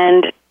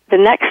 And the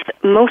next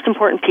most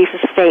important piece is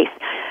faith.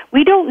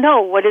 We don't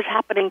know what is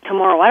happening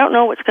tomorrow. I don't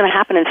know what's going to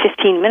happen in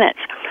 15 minutes.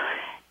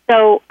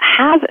 So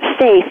have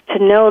faith to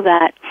know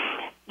that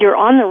you're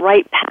on the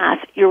right path.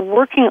 You're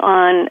working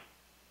on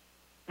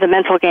the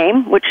mental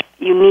game, which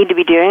you need to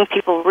be doing.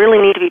 People really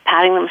need to be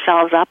patting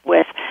themselves up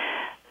with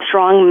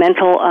strong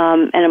mental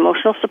and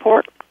emotional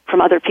support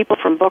from other people,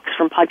 from books,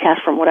 from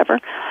podcasts, from whatever.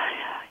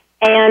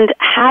 And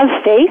have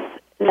faith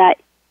that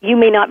you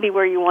may not be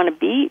where you want to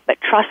be, but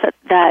trust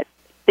that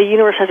the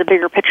universe has a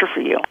bigger picture for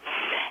you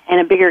and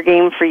a bigger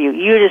game for you.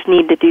 You just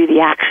need to do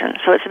the action.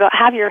 So it's about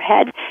have your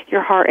head,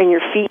 your heart, and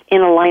your feet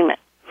in alignment.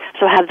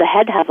 So have the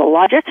head, have the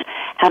logic,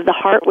 have the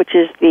heart, which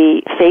is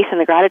the faith and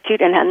the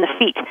gratitude, and the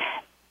feet.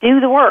 Do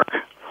the work.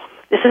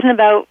 This isn't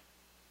about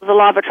the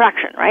law of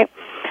attraction, right?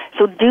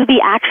 So do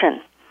the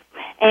action.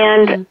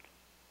 And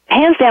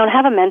hands down,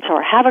 have a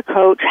mentor, have a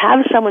coach,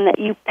 have someone that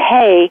you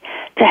pay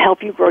to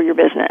help you grow your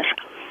business.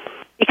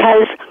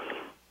 Because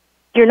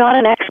you're not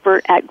an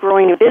expert at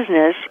growing a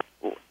business.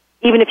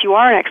 Even if you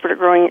are an expert at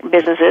growing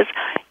businesses,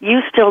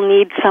 you still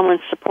need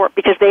someone's support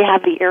because they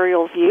have the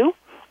aerial view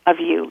of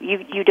you.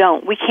 You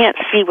don't. We can't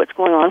see what's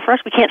going on for us.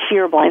 We can't see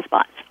our blind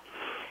spots.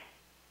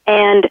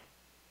 And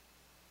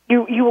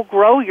you will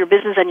grow your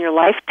business and your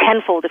life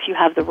tenfold if you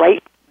have the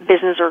right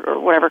business or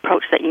whatever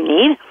coach that you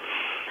need.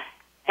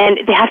 And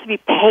they have to be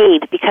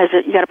paid because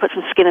you got to put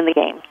some skin in the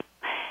game.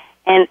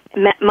 And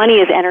money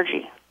is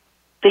energy.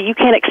 So you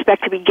can't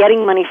expect to be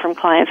getting money from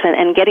clients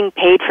and getting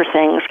paid for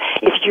things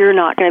if you're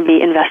not going to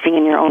be investing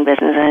in your own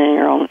business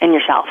and in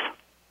yourself.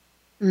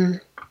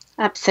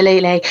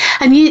 Absolutely.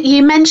 And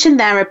you mentioned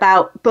there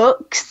about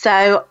books.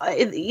 So,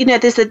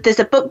 there's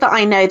a book that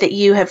I know that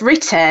you have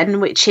written,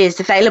 which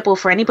is available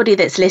for anybody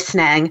that's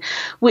listening,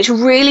 which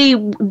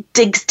really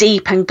digs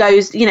deep and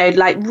goes,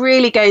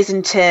 really goes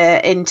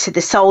into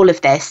the soul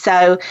of this.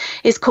 So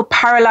it's called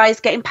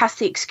Paralyzed, Getting Past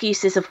the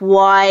Excuses of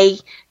Why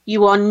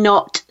You Are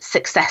Not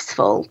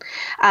Successful.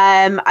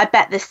 I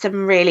bet there's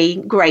some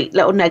really great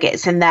little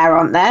nuggets in there,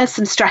 aren't there?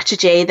 Some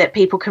strategy that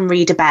people can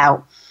read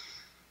about.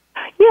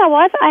 Yeah,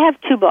 well, I have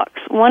two books.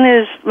 One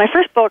is, my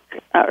first book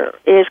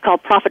is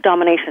called Profit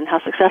Domination, How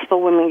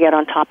Successful Women Get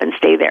on Top and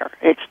Stay There.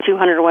 It's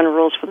 201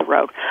 Rules for the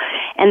Road.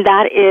 And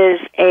that is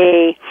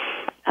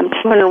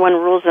 201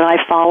 rules that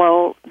I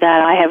follow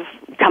that I have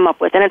come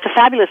up with. And it's a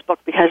fabulous book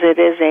because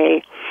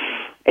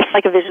it's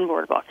like a vision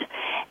board book.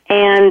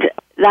 And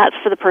that's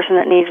for the person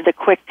that needs the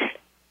quick,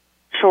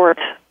 short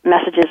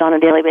messages on a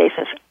daily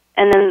basis.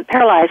 And then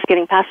Paralyzed,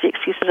 Getting Past the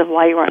Excuses of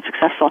Why You Aren't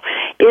Successful,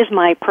 is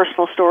my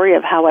personal story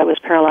of how I was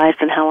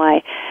paralyzed and how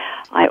I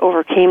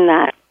overcame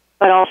that.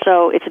 But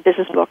also, it's a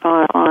business book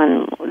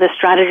on the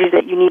strategies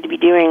that you need to be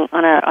doing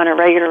on a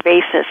regular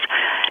basis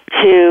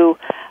to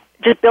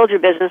just build your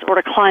business or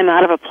to climb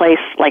out of a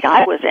place like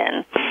I was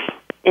in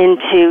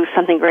into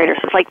something greater.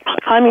 So it's like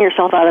climbing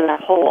yourself out of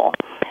that hole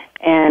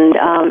and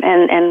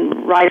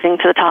rising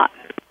to the top.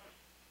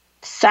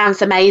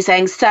 Sounds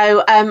amazing.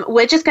 So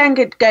we're just going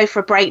to go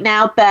for a break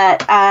now,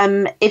 but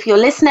if you're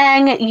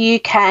listening, you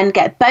can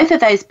get both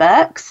of those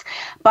books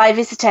by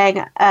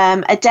visiting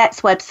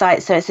Adette's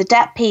website. So it's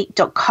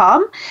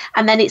adettepeak.com,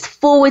 and then it's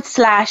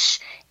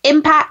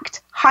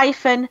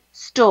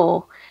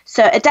 /impact-store.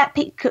 So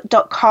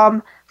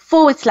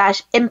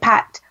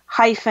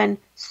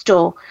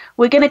adettepeak.com/impact-store.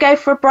 We're going to go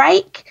for a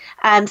break.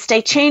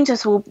 Stay tuned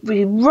as we'll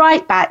be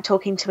right back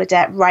talking to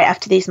Adette right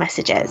after these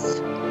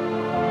messages.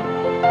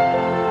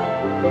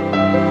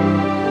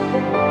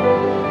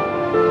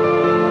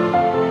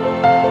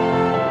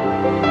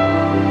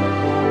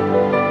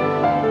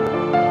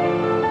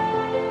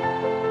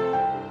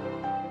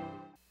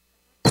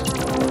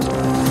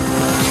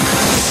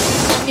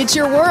 It's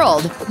your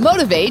world.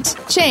 Motivate,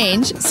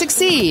 change,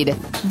 succeed.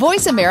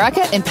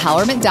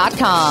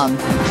 VoiceAmericaEmpowerment.com.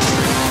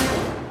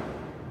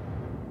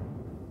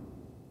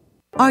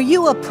 Are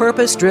you a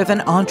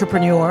purpose-driven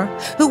entrepreneur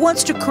who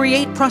wants to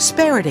create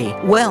prosperity,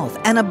 wealth,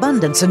 and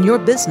abundance in your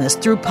business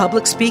through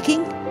public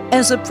speaking?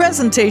 As a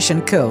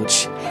presentation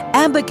coach,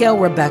 Abigail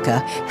Rebecca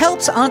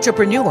helps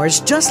entrepreneurs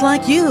just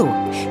like you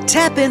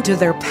tap into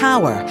their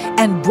power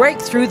and break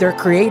through their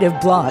creative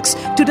blocks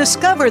to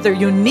discover their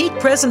unique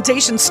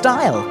presentation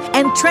style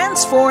and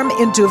transform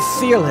into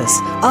fearless,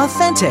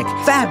 authentic,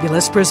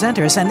 fabulous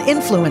presenters and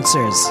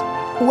influencers.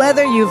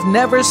 Whether you've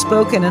never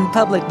spoken in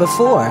public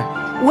before,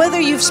 whether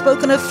you've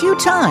spoken a few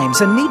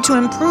times and need to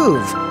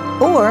improve,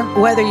 or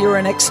whether you're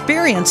an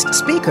experienced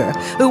speaker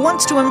who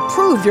wants to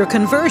improve your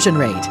conversion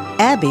rate,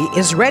 Abby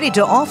is ready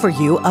to offer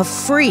you a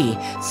free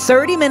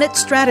 30-minute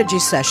strategy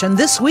session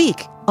this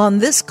week. On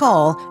this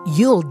call,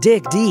 you'll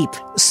dig deep,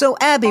 so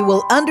Abby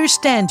will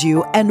understand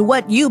you and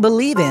what you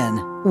believe in.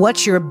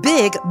 What's your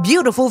big,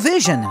 beautiful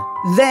vision?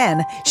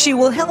 Then she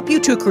will help you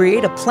to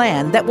create a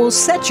plan that will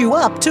set you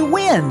up to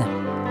win.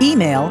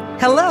 Email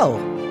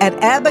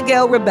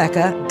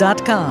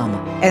hello@abigailrebecca.com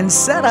and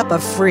set up a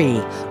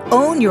free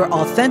Own Your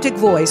Authentic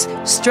Voice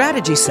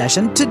strategy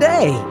session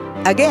today.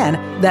 Again,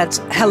 that's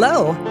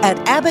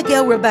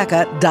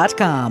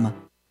hello@abigailrebecca.com.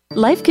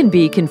 Life can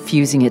be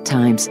confusing at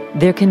times.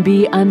 There can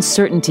be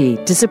uncertainty,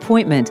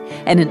 disappointment,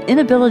 and an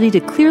inability to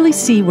clearly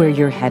see where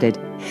you're headed.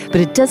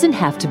 But it doesn't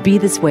have to be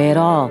this way at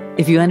all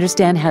if you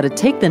understand how to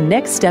take the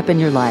next step in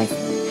your life.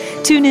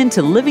 Tune in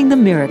to Living the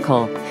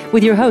Miracle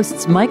with your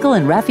hosts Michael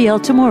and Raphael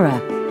Tamura.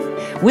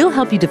 We'll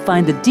help you to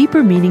find the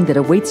deeper meaning that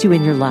awaits you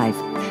in your life,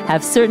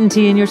 have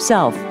certainty in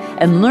yourself,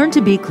 and learn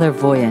to be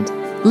clairvoyant.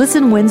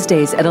 Listen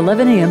Wednesdays at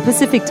 11 a.m.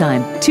 Pacific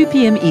Time, 2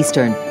 p.m.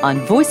 Eastern on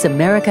Voice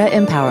America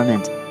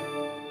Empowerment.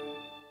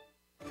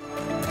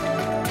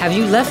 Have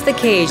you left the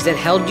cage that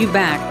held you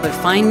back but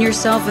find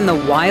yourself in the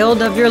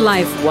wild of your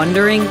life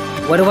wondering,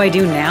 what do I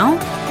do now?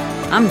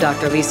 I'm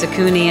Dr. Lisa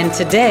Cooney, and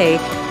today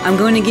I'm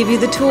going to give you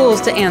the tools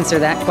to answer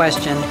that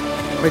question.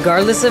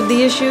 Regardless of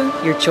the issue,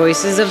 your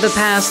choices of the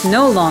past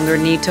no longer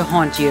need to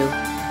haunt you.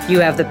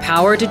 You have the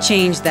power to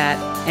change that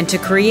and to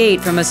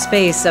create from a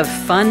space of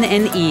fun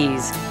and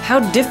ease. How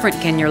different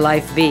can your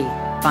life be?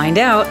 Find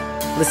out.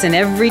 Listen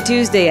every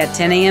Tuesday at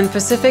 10 a.m.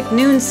 Pacific,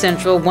 noon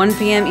Central, 1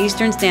 p.m.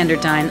 Eastern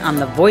Standard Time on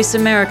the Voice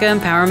America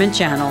Empowerment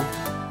Channel.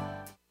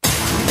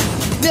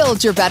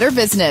 Build your better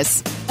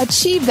business.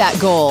 Achieve that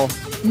goal.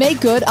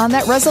 Make good on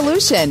that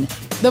resolution.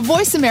 The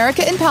Voice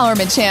America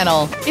Empowerment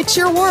Channel. It's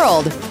your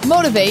world.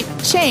 Motivate,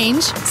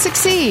 change,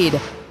 succeed.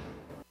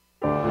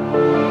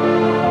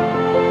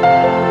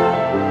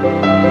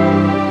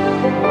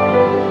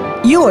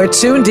 You are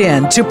tuned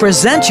in to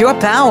Present Your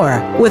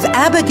Power with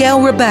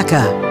Abigail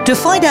Rebecca. To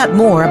find out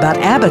more about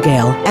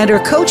Abigail and her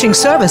coaching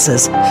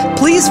services,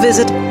 please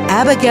visit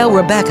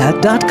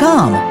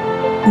abigailrebecca.com.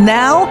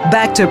 Now,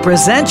 back to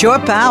Present Your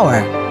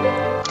Power.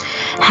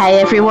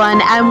 Hey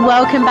everyone, and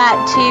welcome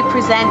back to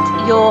Present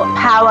Your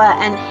Power.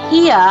 And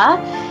here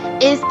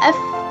is a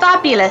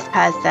fabulous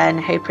person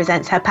who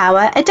presents her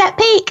power, Adette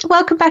Peak.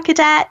 Welcome back,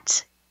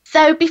 Adette.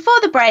 So before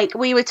the break,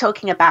 we were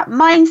talking about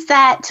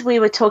mindset, we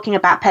were talking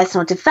about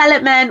personal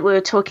development, we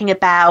were talking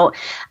about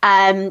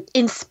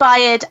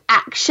inspired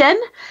action,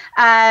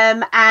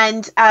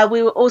 and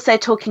we were also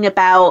talking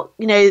about,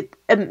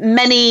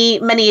 money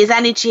is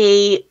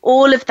energy,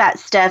 all of that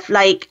stuff,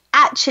 like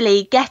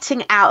actually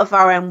getting out of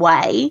our own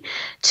way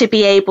to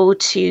be able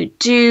to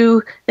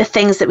do the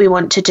things that we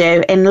want to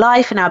do in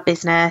life and our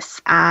business,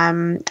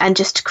 and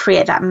just to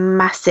create that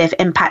massive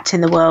impact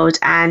in the world.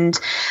 And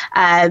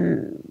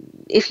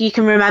if you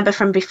can remember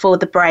from before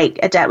the break,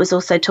 Adette was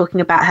also talking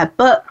about her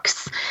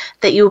books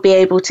that you'll be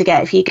able to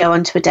get if you go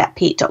onto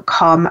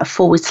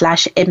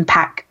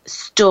adettepeak.com/impact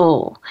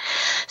store.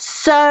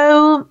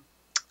 So,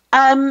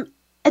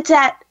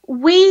 Adette,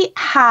 we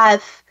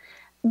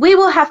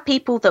will have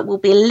people that will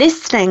be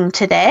listening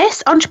to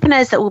this,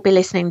 entrepreneurs that will be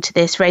listening to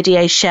this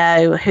radio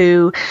show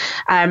who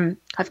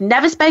have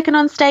never spoken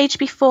on stage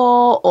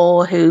before,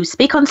 or who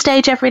speak on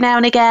stage every now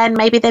and again.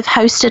 Maybe they've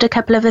hosted a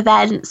couple of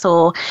events,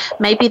 or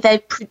maybe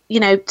they've,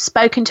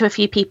 spoken to a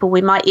few people.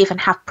 We might even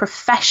have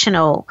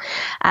professional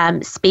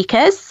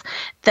speakers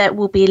that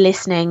will be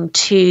listening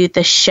to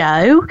the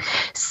show.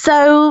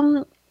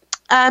 So,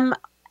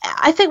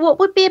 I think what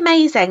would be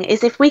amazing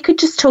is if we could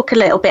just talk a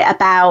little bit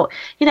about,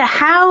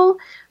 how,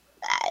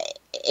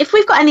 if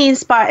we've got any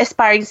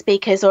aspiring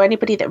speakers or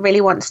anybody that really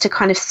wants to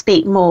kind of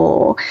speak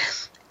more,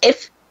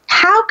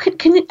 how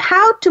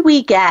do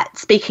we get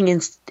speaking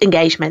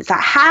engagements?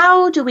 Like,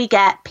 how do we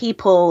get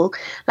people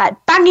like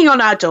banging on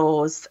our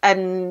doors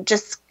and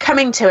just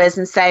coming to us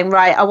and saying,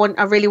 right,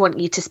 I really want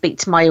you to speak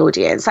to my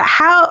audience? Like,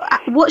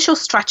 what's your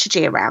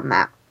strategy around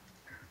that?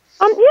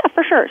 Yeah,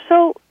 for sure.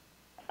 So,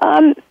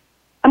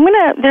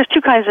 there's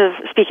two kinds of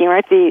speaking,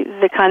 right?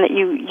 The kind that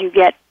you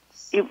get,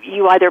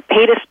 you either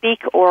pay to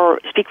speak or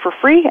speak for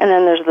free, and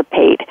then there's the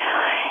paid.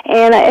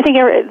 And I think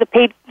the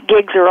paid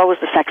gigs are always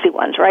the sexy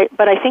ones, right?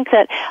 But I think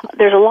that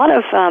there's a lot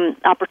of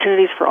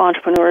opportunities for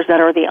entrepreneurs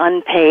that are the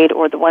unpaid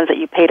or the ones that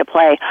you pay to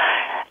play.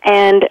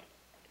 And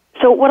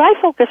so what I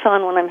focus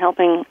on when I'm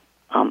helping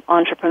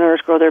entrepreneurs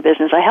grow their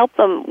business, I help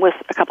them with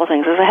a couple of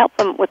things. I help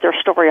them with their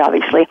story,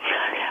 obviously,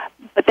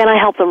 but then I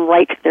help them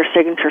write their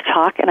signature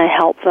talk, and I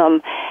help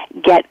them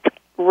get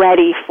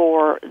ready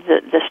for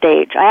the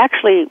stage. I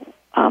actually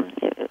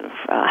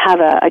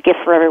have a gift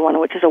for everyone,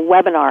 which is a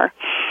webinar,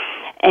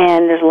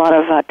 and there's a lot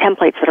of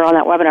templates that are on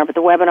that webinar, but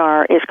the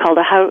webinar is called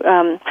How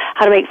to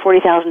Make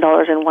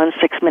 $40,000 in One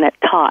 6-Minute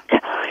Talk.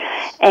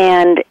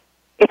 And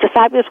it's a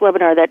fabulous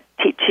webinar that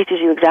teaches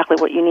you exactly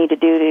what you need to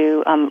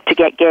do to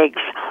get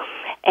gigs.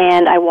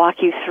 And I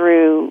walk you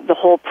through the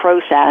whole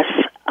process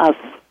of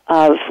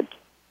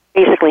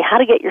basically how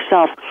to get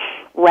yourself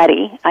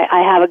ready.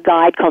 I have a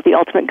guide called The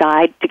Ultimate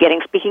Guide to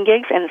Getting Speaking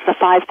Gigs, and it's the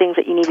 5 things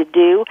that you need to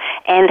do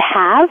and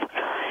have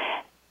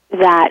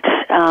that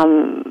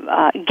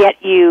get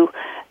you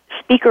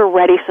speaker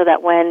ready so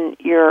that when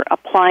you're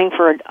applying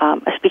for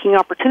a speaking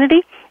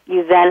opportunity,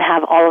 you then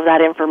have all of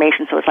that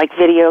information. So it's like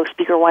video,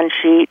 speaker one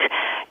sheet,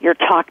 your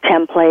talk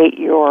template,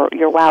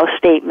 your wow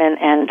statement,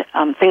 and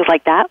things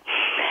like that,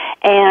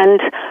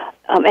 and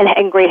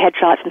great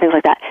headshots and things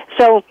like that.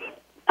 So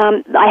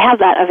I have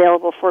that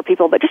available for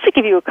people. But just to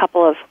give you a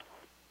couple of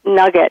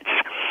nuggets,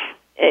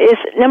 is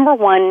number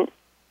one,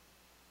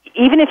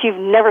 even if you've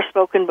never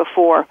spoken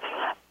before,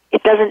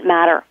 it doesn't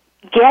matter.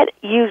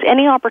 Use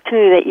any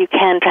opportunity that you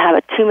can to have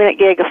a 2-minute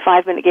gig, a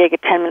 5-minute gig, a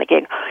 10-minute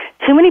gig.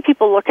 Too many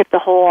people look at the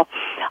whole,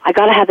 I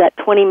got to have that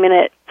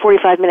 20-minute,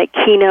 45-minute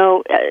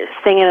keynote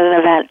thing at an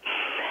event.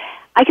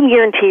 I can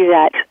guarantee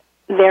that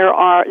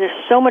there's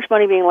so much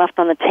money being left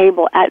on the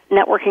table at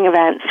networking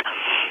events,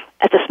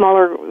 at the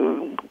smaller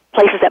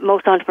places that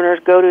most entrepreneurs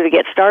go to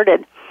get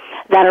started,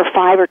 that are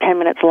 5 or 10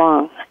 minutes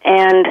long.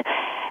 And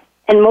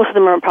most of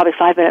them are probably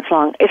 5 minutes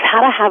long. It's how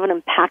to have an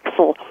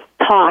impactful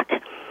talk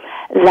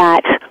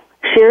that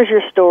shares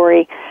your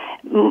story,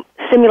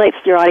 stimulates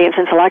your audience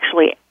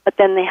intellectually, but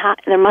then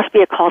there must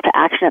be a call to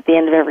action at the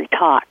end of every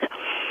talk.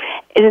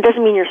 And it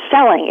doesn't mean you're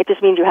selling. It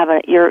just means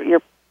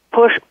you're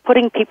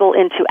putting people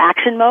into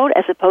action mode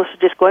as opposed to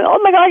just going, oh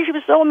my God, she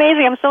was so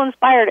amazing, I'm so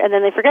inspired, and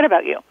then they forget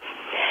about you.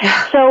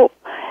 So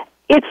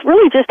it's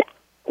really just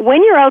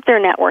when you're out there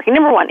networking,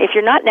 number one, if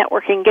you're not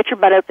networking, get your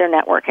butt out there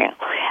networking.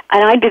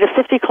 And I did a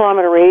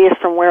 50-kilometer radius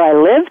from where I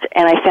lived,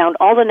 and I found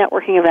all the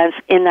networking events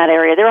in that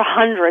area. There were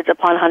hundreds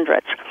upon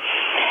hundreds.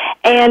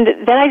 And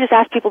then I just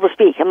asked people to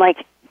speak. I'm like,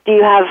 do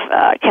you have,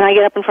 can I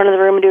get up in front of the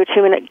room and do a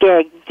 2-minute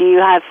gig? Do you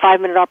have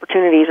 5-minute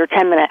opportunities or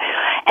 10-minute?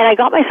 And I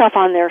got myself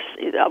on their,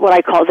 what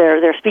I call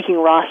their speaking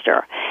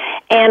roster.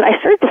 And I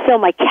started to fill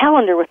my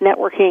calendar with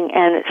networking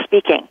and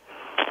speaking.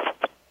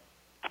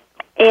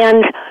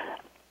 And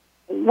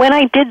when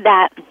I did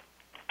that,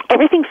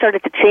 everything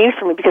started to change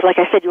for me because, like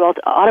I said, you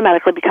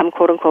automatically become,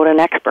 quote-unquote, an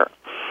expert.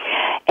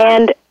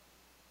 And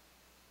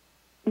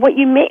what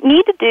you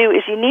need to do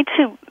is you need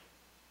to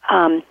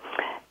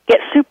get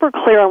super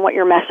clear on what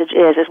your message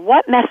is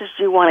what message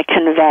do you want to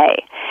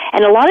convey?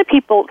 And a lot of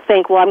people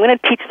think, well, I'm going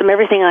to teach them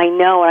everything I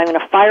know, and I'm going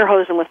to fire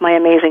hose them with my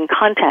amazing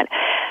content.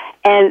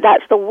 And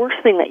that's the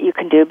worst thing that you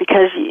can do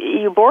because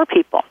you bore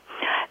people.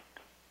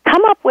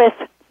 Come up with,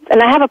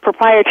 and I have a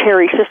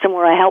proprietary system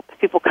where I help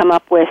people come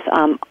up with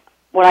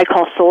what I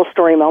call soul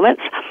story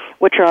moments,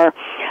 which are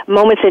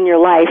moments in your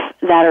life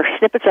that are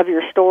snippets of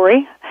your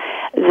story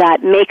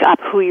that make up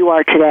who you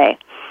are today.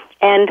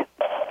 And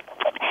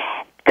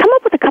come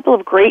up with a couple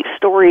of great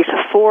stories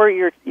for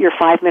your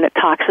 5-minute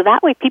talk, so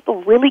that way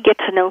people really get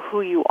to know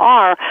who you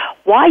are,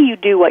 why you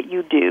do what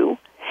you do,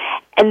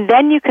 and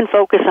then you can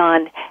focus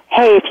on,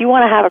 hey, if you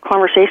want to have a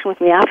conversation with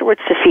me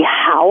afterwards to see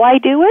how I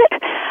do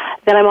it,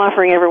 then I'm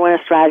offering everyone a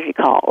strategy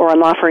call, or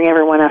I'm offering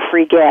everyone a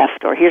free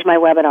gift, or here's my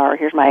webinar, or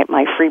here's my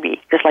freebie,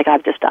 just like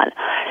I've just done.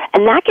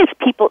 And that gets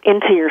people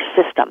into your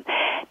system,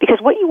 because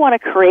what you want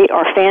to create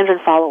are fans and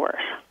followers.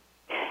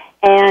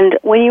 And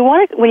when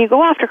you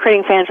go after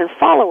creating fans and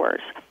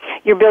followers,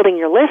 you're building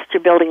your list,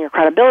 you're building your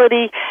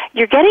credibility,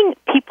 you're getting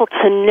people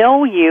to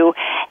know you,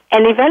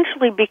 and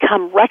eventually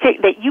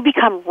that you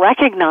become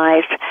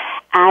recognized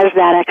as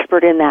that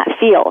expert in that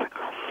field.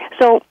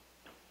 So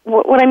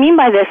what I mean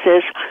by this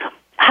is,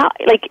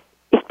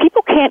 if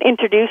people can't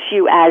introduce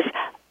you as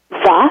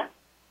the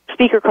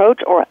speaker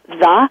coach or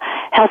the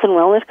health and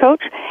wellness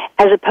coach,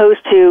 as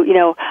opposed to,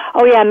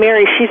 oh yeah,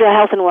 Mary, she's a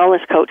health and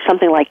wellness coach,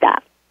 something like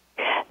that.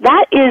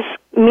 That is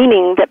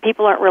meaning that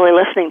people aren't really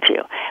listening to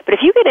you. But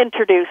if you get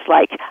introduced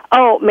like,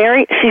 oh,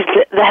 Mary, she's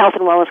the health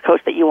and wellness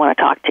coach that you want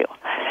to talk to.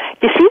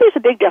 You see there's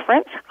a big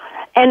difference?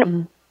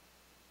 And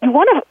you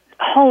want to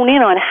hone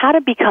in on how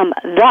to become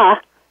the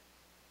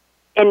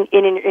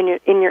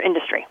in your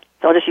industry.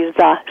 So I'll just use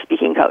the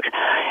speaking coach.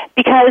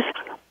 Because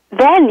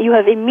then you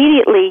have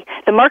immediately,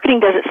 the marketing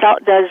does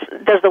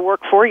the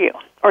work for you.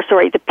 Or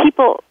the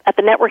people at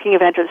the networking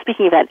event or the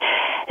speaking event,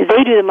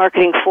 they do the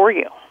marketing for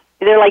you.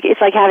 It's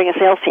like having a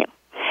sales team.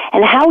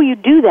 And how you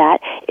do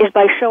that is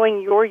by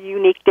showing your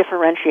unique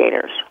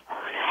differentiators.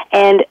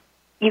 And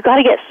you got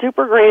to get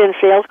super great in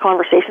sales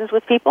conversations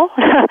with people.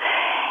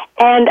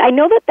 And I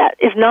know that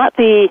is not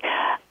the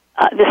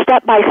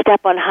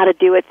step-by-step on how to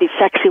do it, the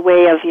sexy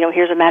way of,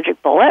 here's a magic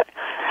bullet.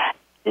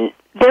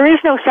 There is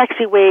no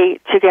sexy way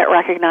to get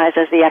recognized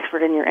as the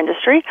expert in your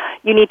industry.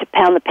 You need to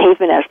pound the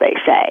pavement, as they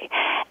say.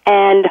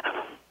 And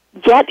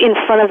get in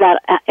front of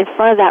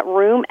that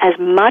room as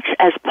much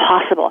as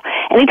possible.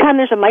 Anytime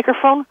there's a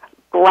microphone,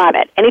 grab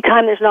it.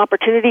 Anytime there's an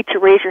opportunity to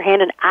raise your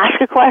hand and ask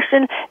a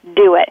question,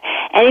 do it.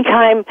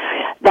 Anytime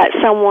that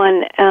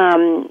someone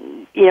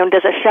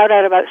does a shout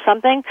out about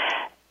something,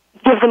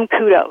 give them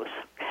kudos.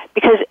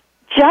 Because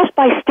just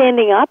by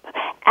standing up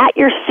at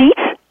your seat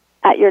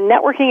at your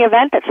networking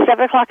event at 7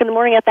 o'clock in the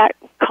morning at that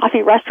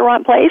coffee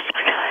restaurant place,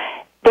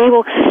 they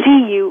will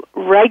see you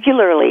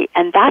regularly,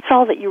 and that's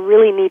all that you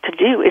really need to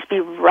do is be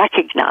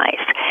recognized.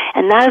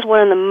 And that is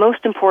one of the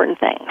most important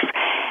things.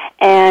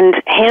 And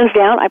hands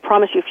down, I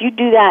promise you, if you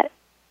do that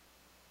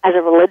as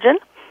a religion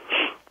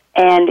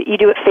and you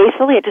do it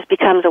faithfully, it just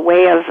becomes a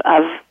way of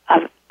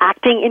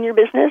acting in your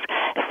business.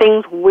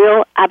 Things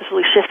will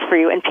absolutely shift for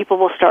you, and people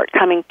will start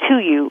coming to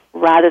you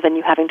rather than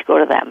you having to go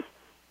to them.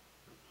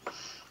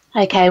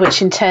 Okay,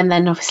 which in turn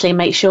then obviously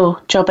makes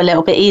your job a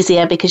little bit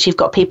easier because you've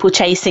got people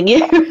chasing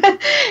you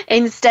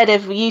instead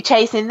of you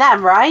chasing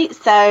them, right?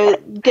 So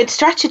good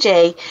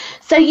strategy.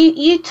 So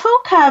you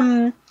talk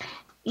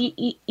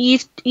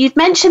you've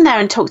mentioned there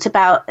and talked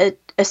about a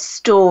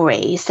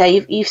story. So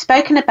you've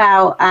spoken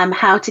about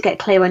how to get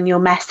clear on your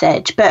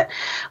message, but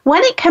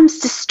when it comes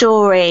to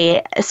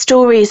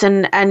stories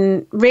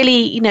and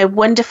really,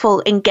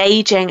 wonderful,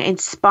 engaging,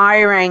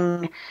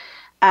 inspiring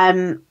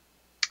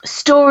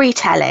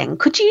storytelling,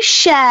 could you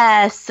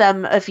share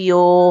some of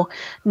your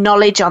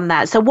knowledge on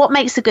that? So what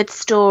makes a good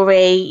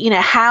story?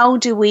 How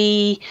do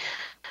we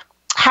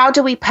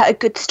put a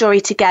good story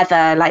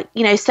together?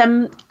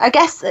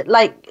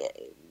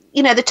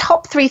 The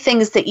top 3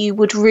 things that you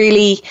would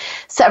really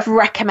sort of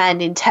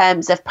recommend in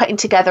terms of putting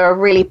together a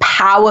really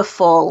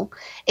powerful,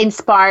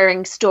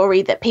 inspiring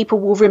story that people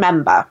will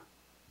remember?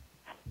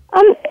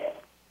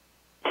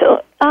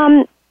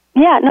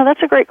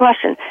 That's a great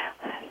question.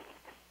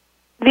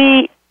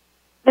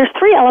 There's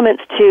 3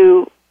 elements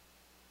to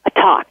a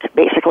talk,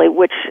 basically,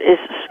 which is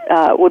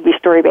would be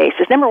story-based.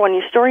 Number 1,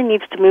 your story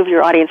needs to move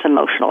your audience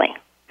emotionally.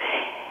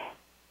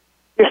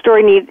 Your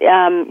story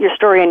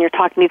and your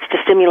talk needs to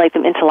stimulate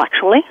them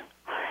intellectually,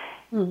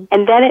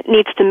 and then it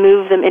needs to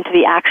move them into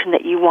the action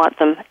that you want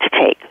them to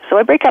take. So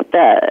I break up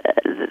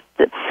the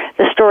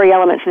story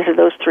elements into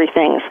those 3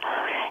 things.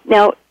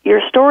 Now,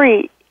 your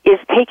story is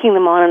taking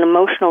them on an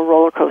emotional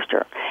roller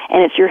coaster,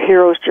 and it's your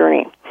hero's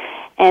journey.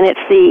 And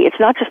it's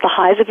not just the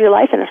highs of your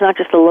life, and it's not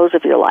just the lows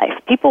of your life.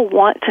 People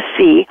want to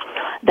see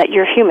that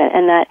you're human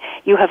and that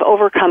you have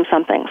overcome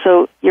something.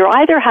 So you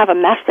either have a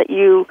mess that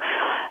they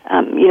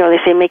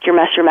say make your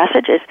mess your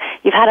message. Is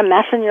you've had a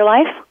mess in your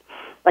life,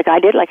 like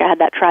I did, like I had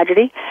that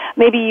tragedy.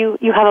 Maybe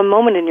you have a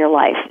moment in your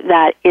life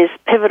that is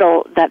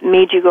pivotal, that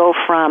made you go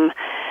from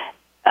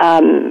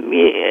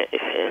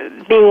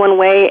being one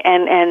way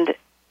and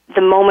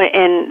the moment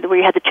where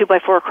you had the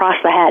 2x4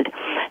 across the head,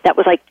 that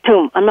was like,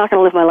 boom, I'm not going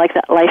to live my life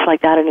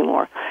like that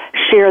anymore.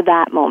 Share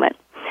that moment.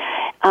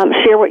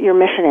 Share what your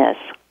mission is.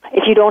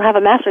 If you don't have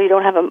a mess or you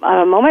don't have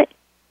a moment,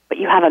 but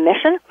you have a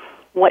mission,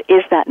 what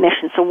is that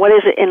mission? So what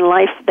is it in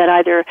life that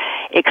either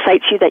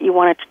excites you, that you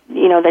want to,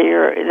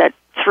 that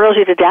thrills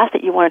you to death,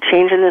 that you want to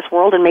change in this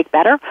world and make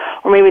better?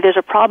 Or maybe there's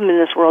a problem in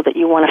this world that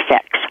you want to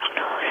fix.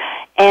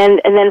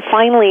 And then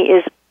finally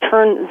is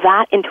turn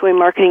that into a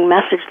marketing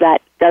message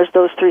that does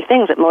those 3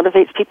 things. It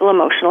motivates people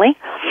emotionally,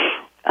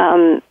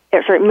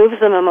 it moves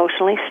them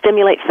emotionally,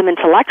 stimulates them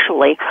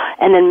intellectually,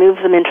 and then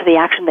moves them into the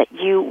action that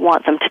you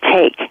want them to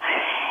take.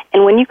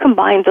 And when you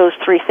combine those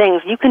 3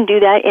 things, you can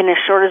do that in as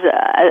short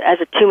as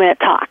a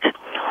 2-minute talk.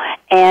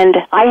 And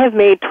I have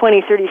made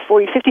 $20, $30,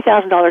 $40,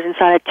 $50,000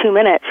 inside of 2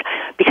 minutes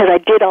because I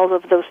did all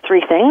of those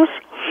 3 things.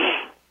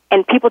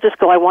 And people just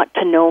go, I want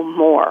to know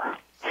more.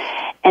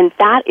 And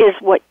that is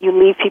what you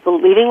leave people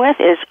leaving with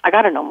is, I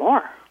got to know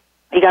more.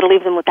 You got to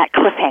leave them with that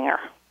cliffhanger,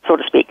 so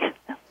to speak.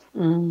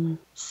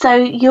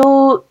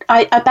 So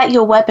I bet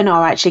your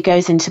webinar actually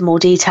goes into more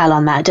detail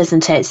on that,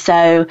 doesn't it?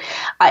 So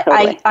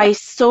I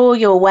saw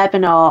your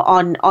webinar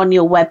on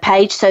your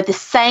webpage. So the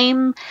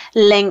same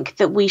link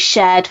that we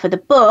shared for the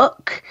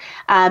book,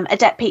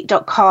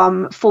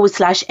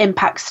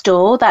 adeptpeak.com/impact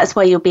store, that's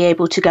where you'll be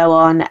able to go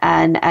on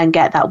and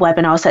get that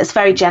webinar. So it's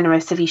very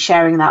generous of you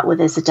sharing that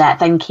with us, Adet.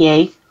 Thank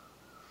you.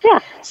 Yeah,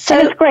 so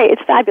it's great.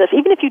 It's fabulous.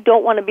 Even if you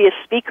don't want to be a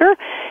speaker,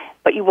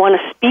 but you want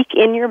to speak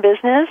in your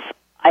business,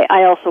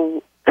 I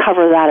also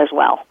cover that as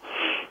well.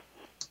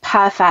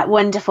 Perfect.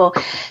 Wonderful.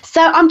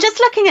 So I'm just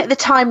looking at the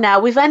time now.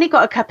 We've only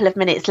got a couple of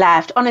minutes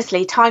left.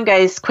 Honestly, time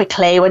goes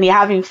quickly when you're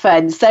having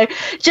fun. So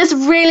just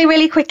really,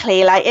 really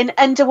quickly, like in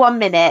under 1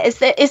 minute, is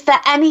there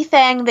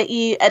anything that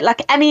you,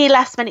 like any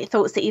last minute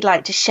thoughts that you'd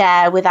like to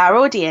share with our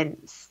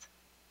audience?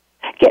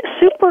 Get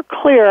super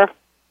clear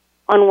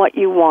on what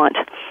you want.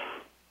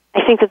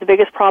 I think that the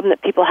biggest problem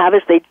that people have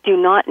is they do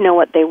not know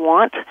what they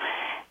want,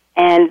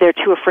 and they're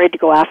too afraid to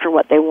go after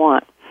what they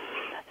want.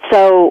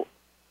 So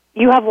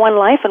you have one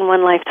life and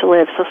one life to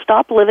live, so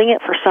stop living it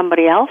for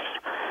somebody else,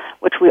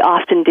 which we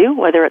often do,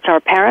 whether it's our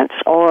parents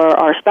or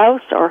our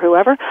spouse or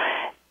whoever.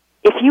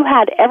 If you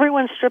had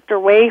everyone stripped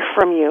away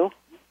from you,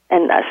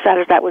 and as sad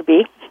as that would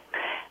be,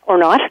 or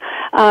not,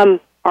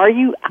 are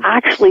you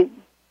actually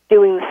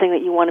doing the thing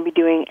that you want to be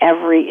doing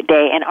every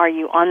day, and are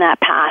you on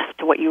that path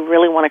to what you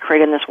really want to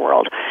create in this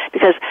world?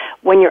 Because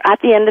when you're at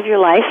the end of your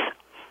life,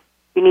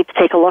 you need to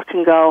take a look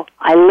and go,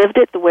 I lived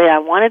it the way I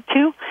wanted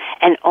to,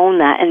 and own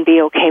that and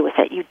be okay with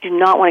it. You do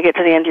not want to get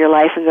to the end of your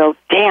life and go,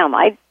 damn,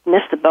 I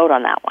missed the boat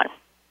on that one.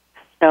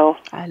 So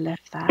I love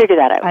that. Figure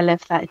that out. I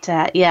love that,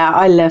 Dad. Yeah,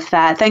 I love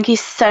that. Thank you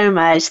so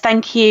much.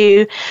 Thank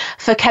you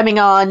for coming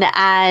on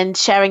and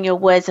sharing your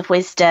words of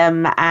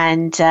wisdom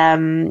and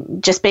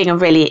just being a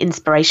really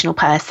inspirational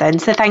person.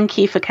 So thank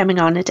you for coming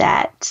on,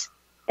 Odette.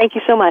 Thank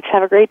you so much.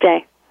 Have a great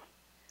day.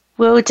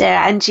 Will do,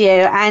 and you.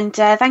 And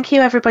thank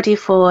you, everybody,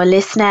 for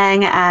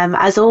listening.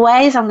 As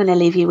always, I'm going to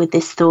leave you with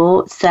this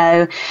thought.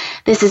 So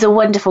this is a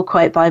wonderful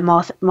quote by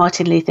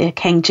Martin Luther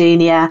King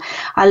Jr.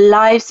 Our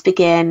lives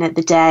begin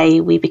the day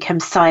we become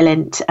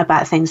silent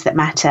about things that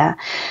matter.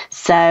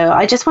 So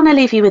I just want to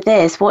leave you with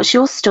this. What's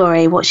your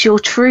story? What's your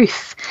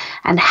truth?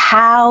 And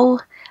how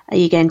are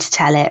you going to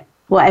tell it?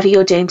 Whatever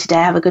you're doing today,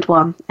 have a good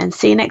one. And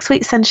see you next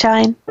week,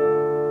 sunshine.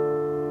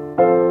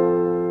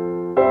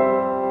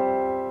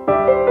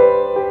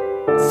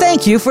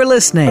 Thank you for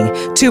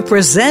listening to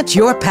Present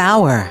Your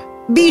Power.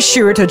 Be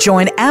sure to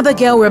join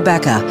Abigail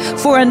Rebecca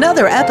for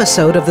another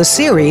episode of the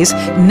series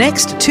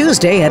next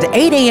Tuesday at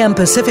 8 a.m.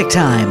 Pacific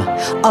Time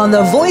on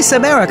the Voice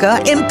America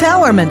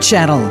Empowerment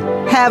Channel.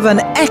 Have an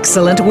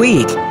excellent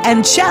week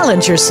and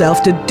challenge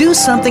yourself to do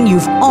something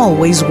you've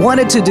always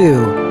wanted to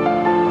do.